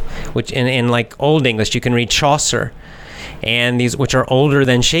Beowulf, which in like Old English, you can read Chaucer, and these which are older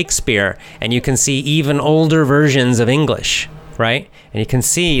than Shakespeare, and you can see even older versions of English. Right? And you can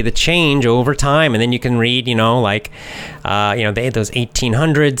see the change over time. And then you can read, like, they had those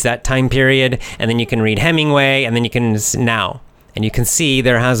 1800s, that time period. And then you can read Hemingway, and then you can now. And you can see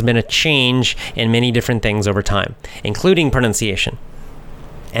there has been a change in many different things over time, including pronunciation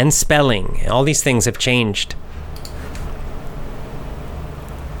and spelling. All these things have changed.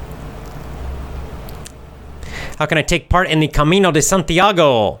 How can I take part in the Camino de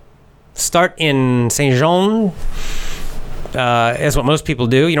Santiago? Start in Saint Jean. That's what most people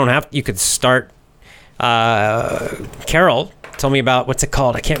do. You could start. Carol told me about, what's it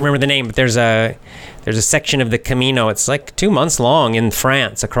called? I can't remember the name, but there's a section of the Camino. It's like 2 months long in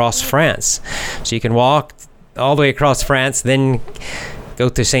France, across France. So you can walk all the way across France, then go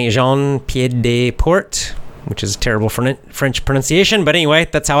to Saint Jean Pied de Port, which is a terrible French pronunciation, but anyway,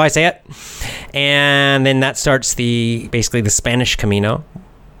 that's how I say it. And then that starts basically the Spanish Camino,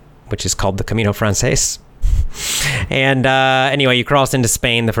 which is called the Camino Frances. And anyway, you cross into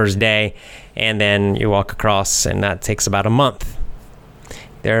Spain the first day, and then you walk across, and that takes about a month.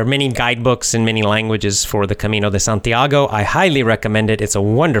 There are many guidebooks in many languages for the Camino de Santiago. I highly recommend it. It's a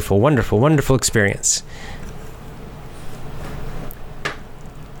wonderful, wonderful, wonderful experience.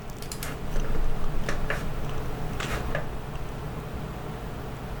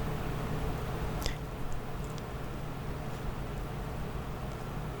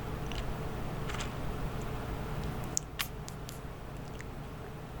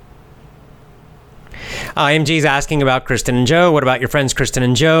 MG's asking about Kristen and Joe. What about your friends Kristen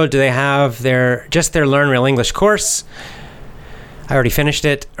and Joe? Do they have their Learn Real English course? I already finished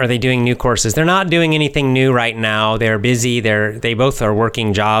it. Are they doing new courses? They're not doing anything new right now. They're busy. They both are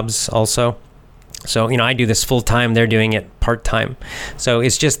working jobs also. So, I do this full time. They're doing it part time. So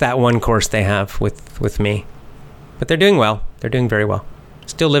it's just that one course they have with me. But they're doing well. They're doing very well.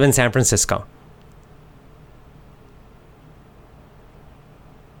 Still live in San Francisco.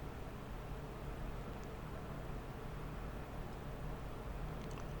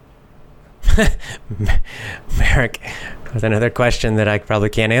 Merrick with another question that I probably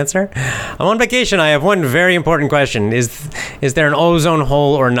can't answer. I'm on vacation. I have one very important question. Is there an ozone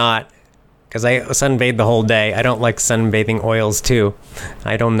hole or not? Because I sunbathed the whole day. I don't like sunbathing oils too.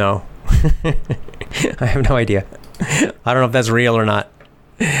 I don't know. I have no idea. I don't know if that's real or not.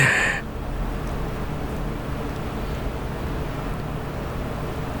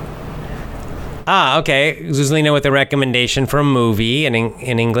 Okay. Zuzlina with a recommendation for a movie in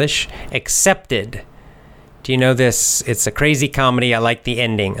English. Accepted. Do you know this? It's a crazy comedy. I like the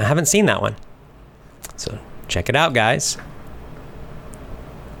ending. I haven't seen that one. So check it out, guys.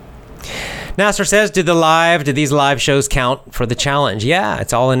 Nasser says, do these live shows count for the challenge? Yeah,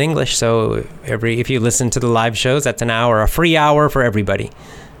 it's all in English. So if you listen to the live shows, that's an hour, a free hour for everybody.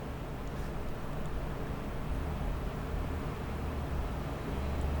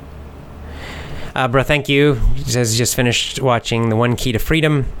 Bruh, thank you. He says he just finished watching The One Key to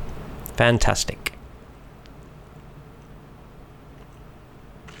Freedom. Fantastic.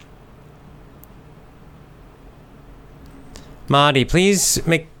 Mahdi, please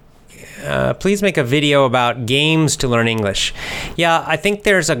make a video about games to learn English. Yeah, I think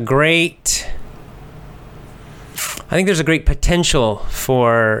there's a great potential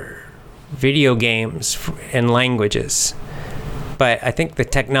for video games and languages, but I think the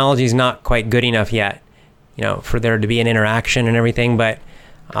technology is not quite good enough yet, for there to be an interaction and everything. But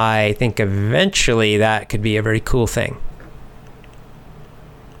I think eventually that could be a very cool thing.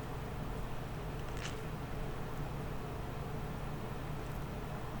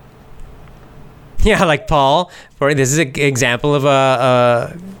 Yeah, like Paul, this is an example of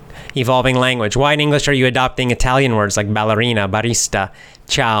a evolving language. Why in English are you adopting Italian words like ballerina, barista,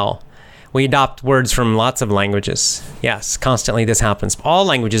 ciao? We adopt words from lots of languages. Yes, constantly this happens. All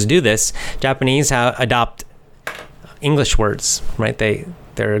languages do this. Japanese adopt English words, right? There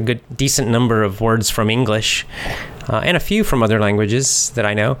are a decent number of words from English and a few from other languages that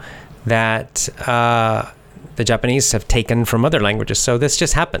I know that the Japanese have taken from other languages. So this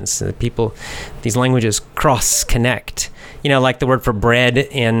just happens. These languages cross-connect. Like the word for bread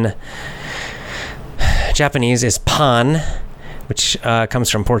in Japanese is pan, which comes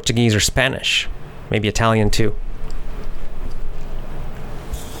from Portuguese or Spanish, maybe Italian too.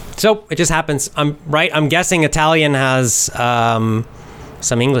 So it just happens. I'm guessing Italian has some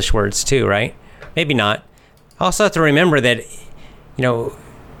English words too, right? Maybe not. Also have to remember that,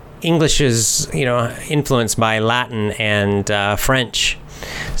 English is, influenced by Latin and French.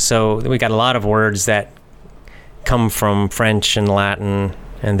 So we got a lot of words that come from French and Latin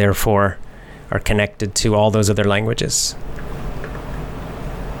and therefore are connected to all those other languages.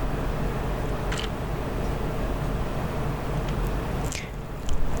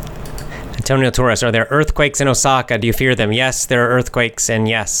 Antonio Torres, are there earthquakes in Osaka? Do you fear them? Yes, there are earthquakes, and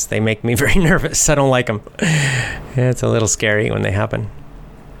yes, they make me very nervous. I don't like them. It's a little scary when they happen.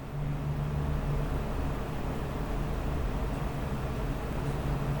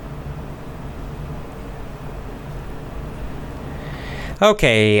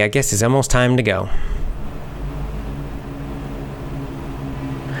 Okay, I guess it's almost time to go.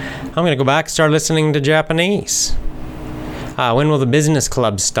 I'm going to go back and start listening to Japanese. When will the business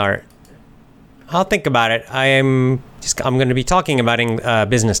club start? I'll think about it. I'm going to be talking about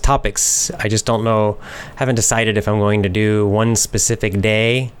business topics. I just don't know, haven't decided if I'm going to do one specific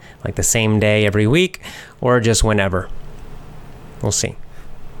day, like the same day every week, or just whenever. We'll see.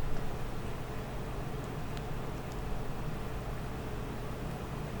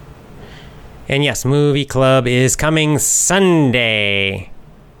 And yes, movie club is coming Sunday.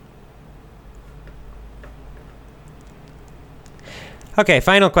 Okay,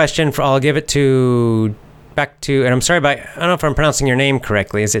 final question. I'll give it back to, and I'm sorry about, I don't know if I'm pronouncing your name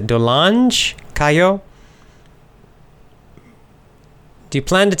correctly. Is it Dolange Kayo? Do you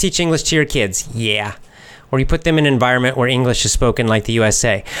plan to teach English to your kids? Yeah. Or you put them in an environment where English is spoken like the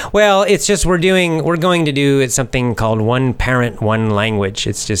USA? Well, it's just we're going to do something called one parent, one language.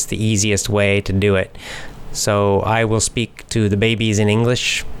 It's just the easiest way to do it. So I will speak to the babies in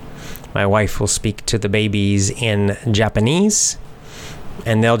English. My wife will speak to the babies in Japanese.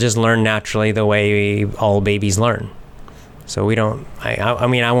 And they'll just learn naturally the way all babies learn. So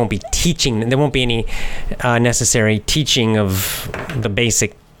I won't be teaching. There won't be any necessary teaching of the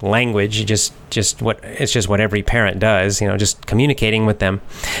basic language. It's just what every parent does, just communicating with them.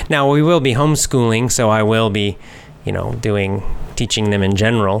 Now we will be homeschooling, so I will be, teaching them in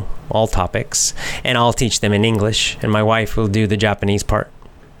general, all topics, and I'll teach them in English, and my wife will do the Japanese part.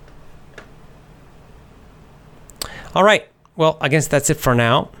 All right. Well, I guess that's it for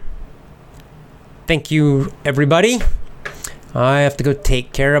now. Thank you, everybody. I have to go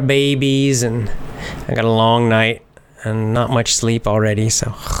take care of babies, and I got a long night and not much sleep already,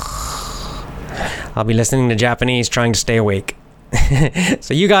 so I'll be listening to Japanese, trying to stay awake.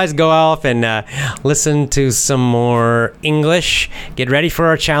 So you guys go off and listen to some more English. Get ready for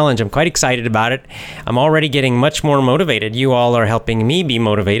our challenge. I'm quite excited about it. I'm already getting much more motivated. You all are helping me be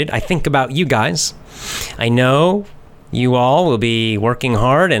motivated. I think about you guys. I know you all will be working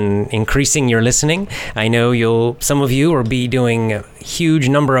hard and increasing your listening. I know some of you will be doing a huge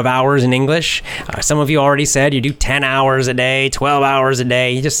number of hours in English. Some of you already said you do 10 hours a day, 12 hours a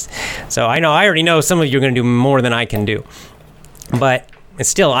day. So I already know some of you are going to do more than I can do. But it's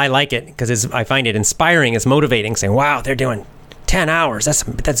still, I like it because I find it inspiring. It's motivating, saying, wow, they're doing 10 hours.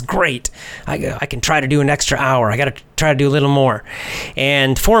 That's great. I can try to do an extra hour. I got to try to do a little more.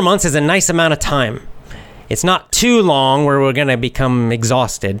 And 4 months is a nice amount of time. It's not too long where we're going to become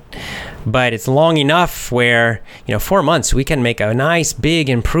exhausted, but it's long enough where, 4 months, we can make a nice big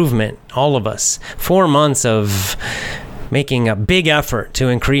improvement, all of us. 4 months of making a big effort to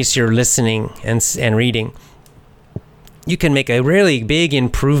increase your listening and reading. you can make a really big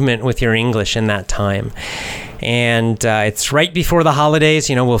improvement with your English in that time. And it's right before the holidays.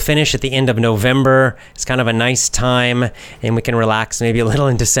 We'll finish at the end of November. It's kind of a nice time, and we can relax maybe a little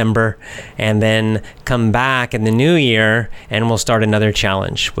in December, and then come back in the new year, and we'll start another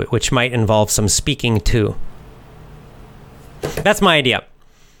challenge, which might involve some speaking too. That's my idea.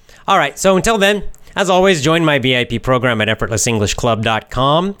 All right, so until then, as always, join my VIP program at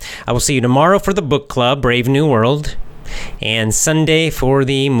effortlessenglishclub.com. I will see you tomorrow for the book club, Brave New World, and Sunday for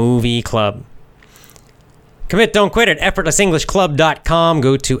the movie club. Commit, don't quit at effortlessenglishclub.com.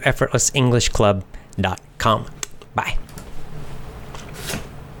 Go to effortlessenglishclub.com. Bye.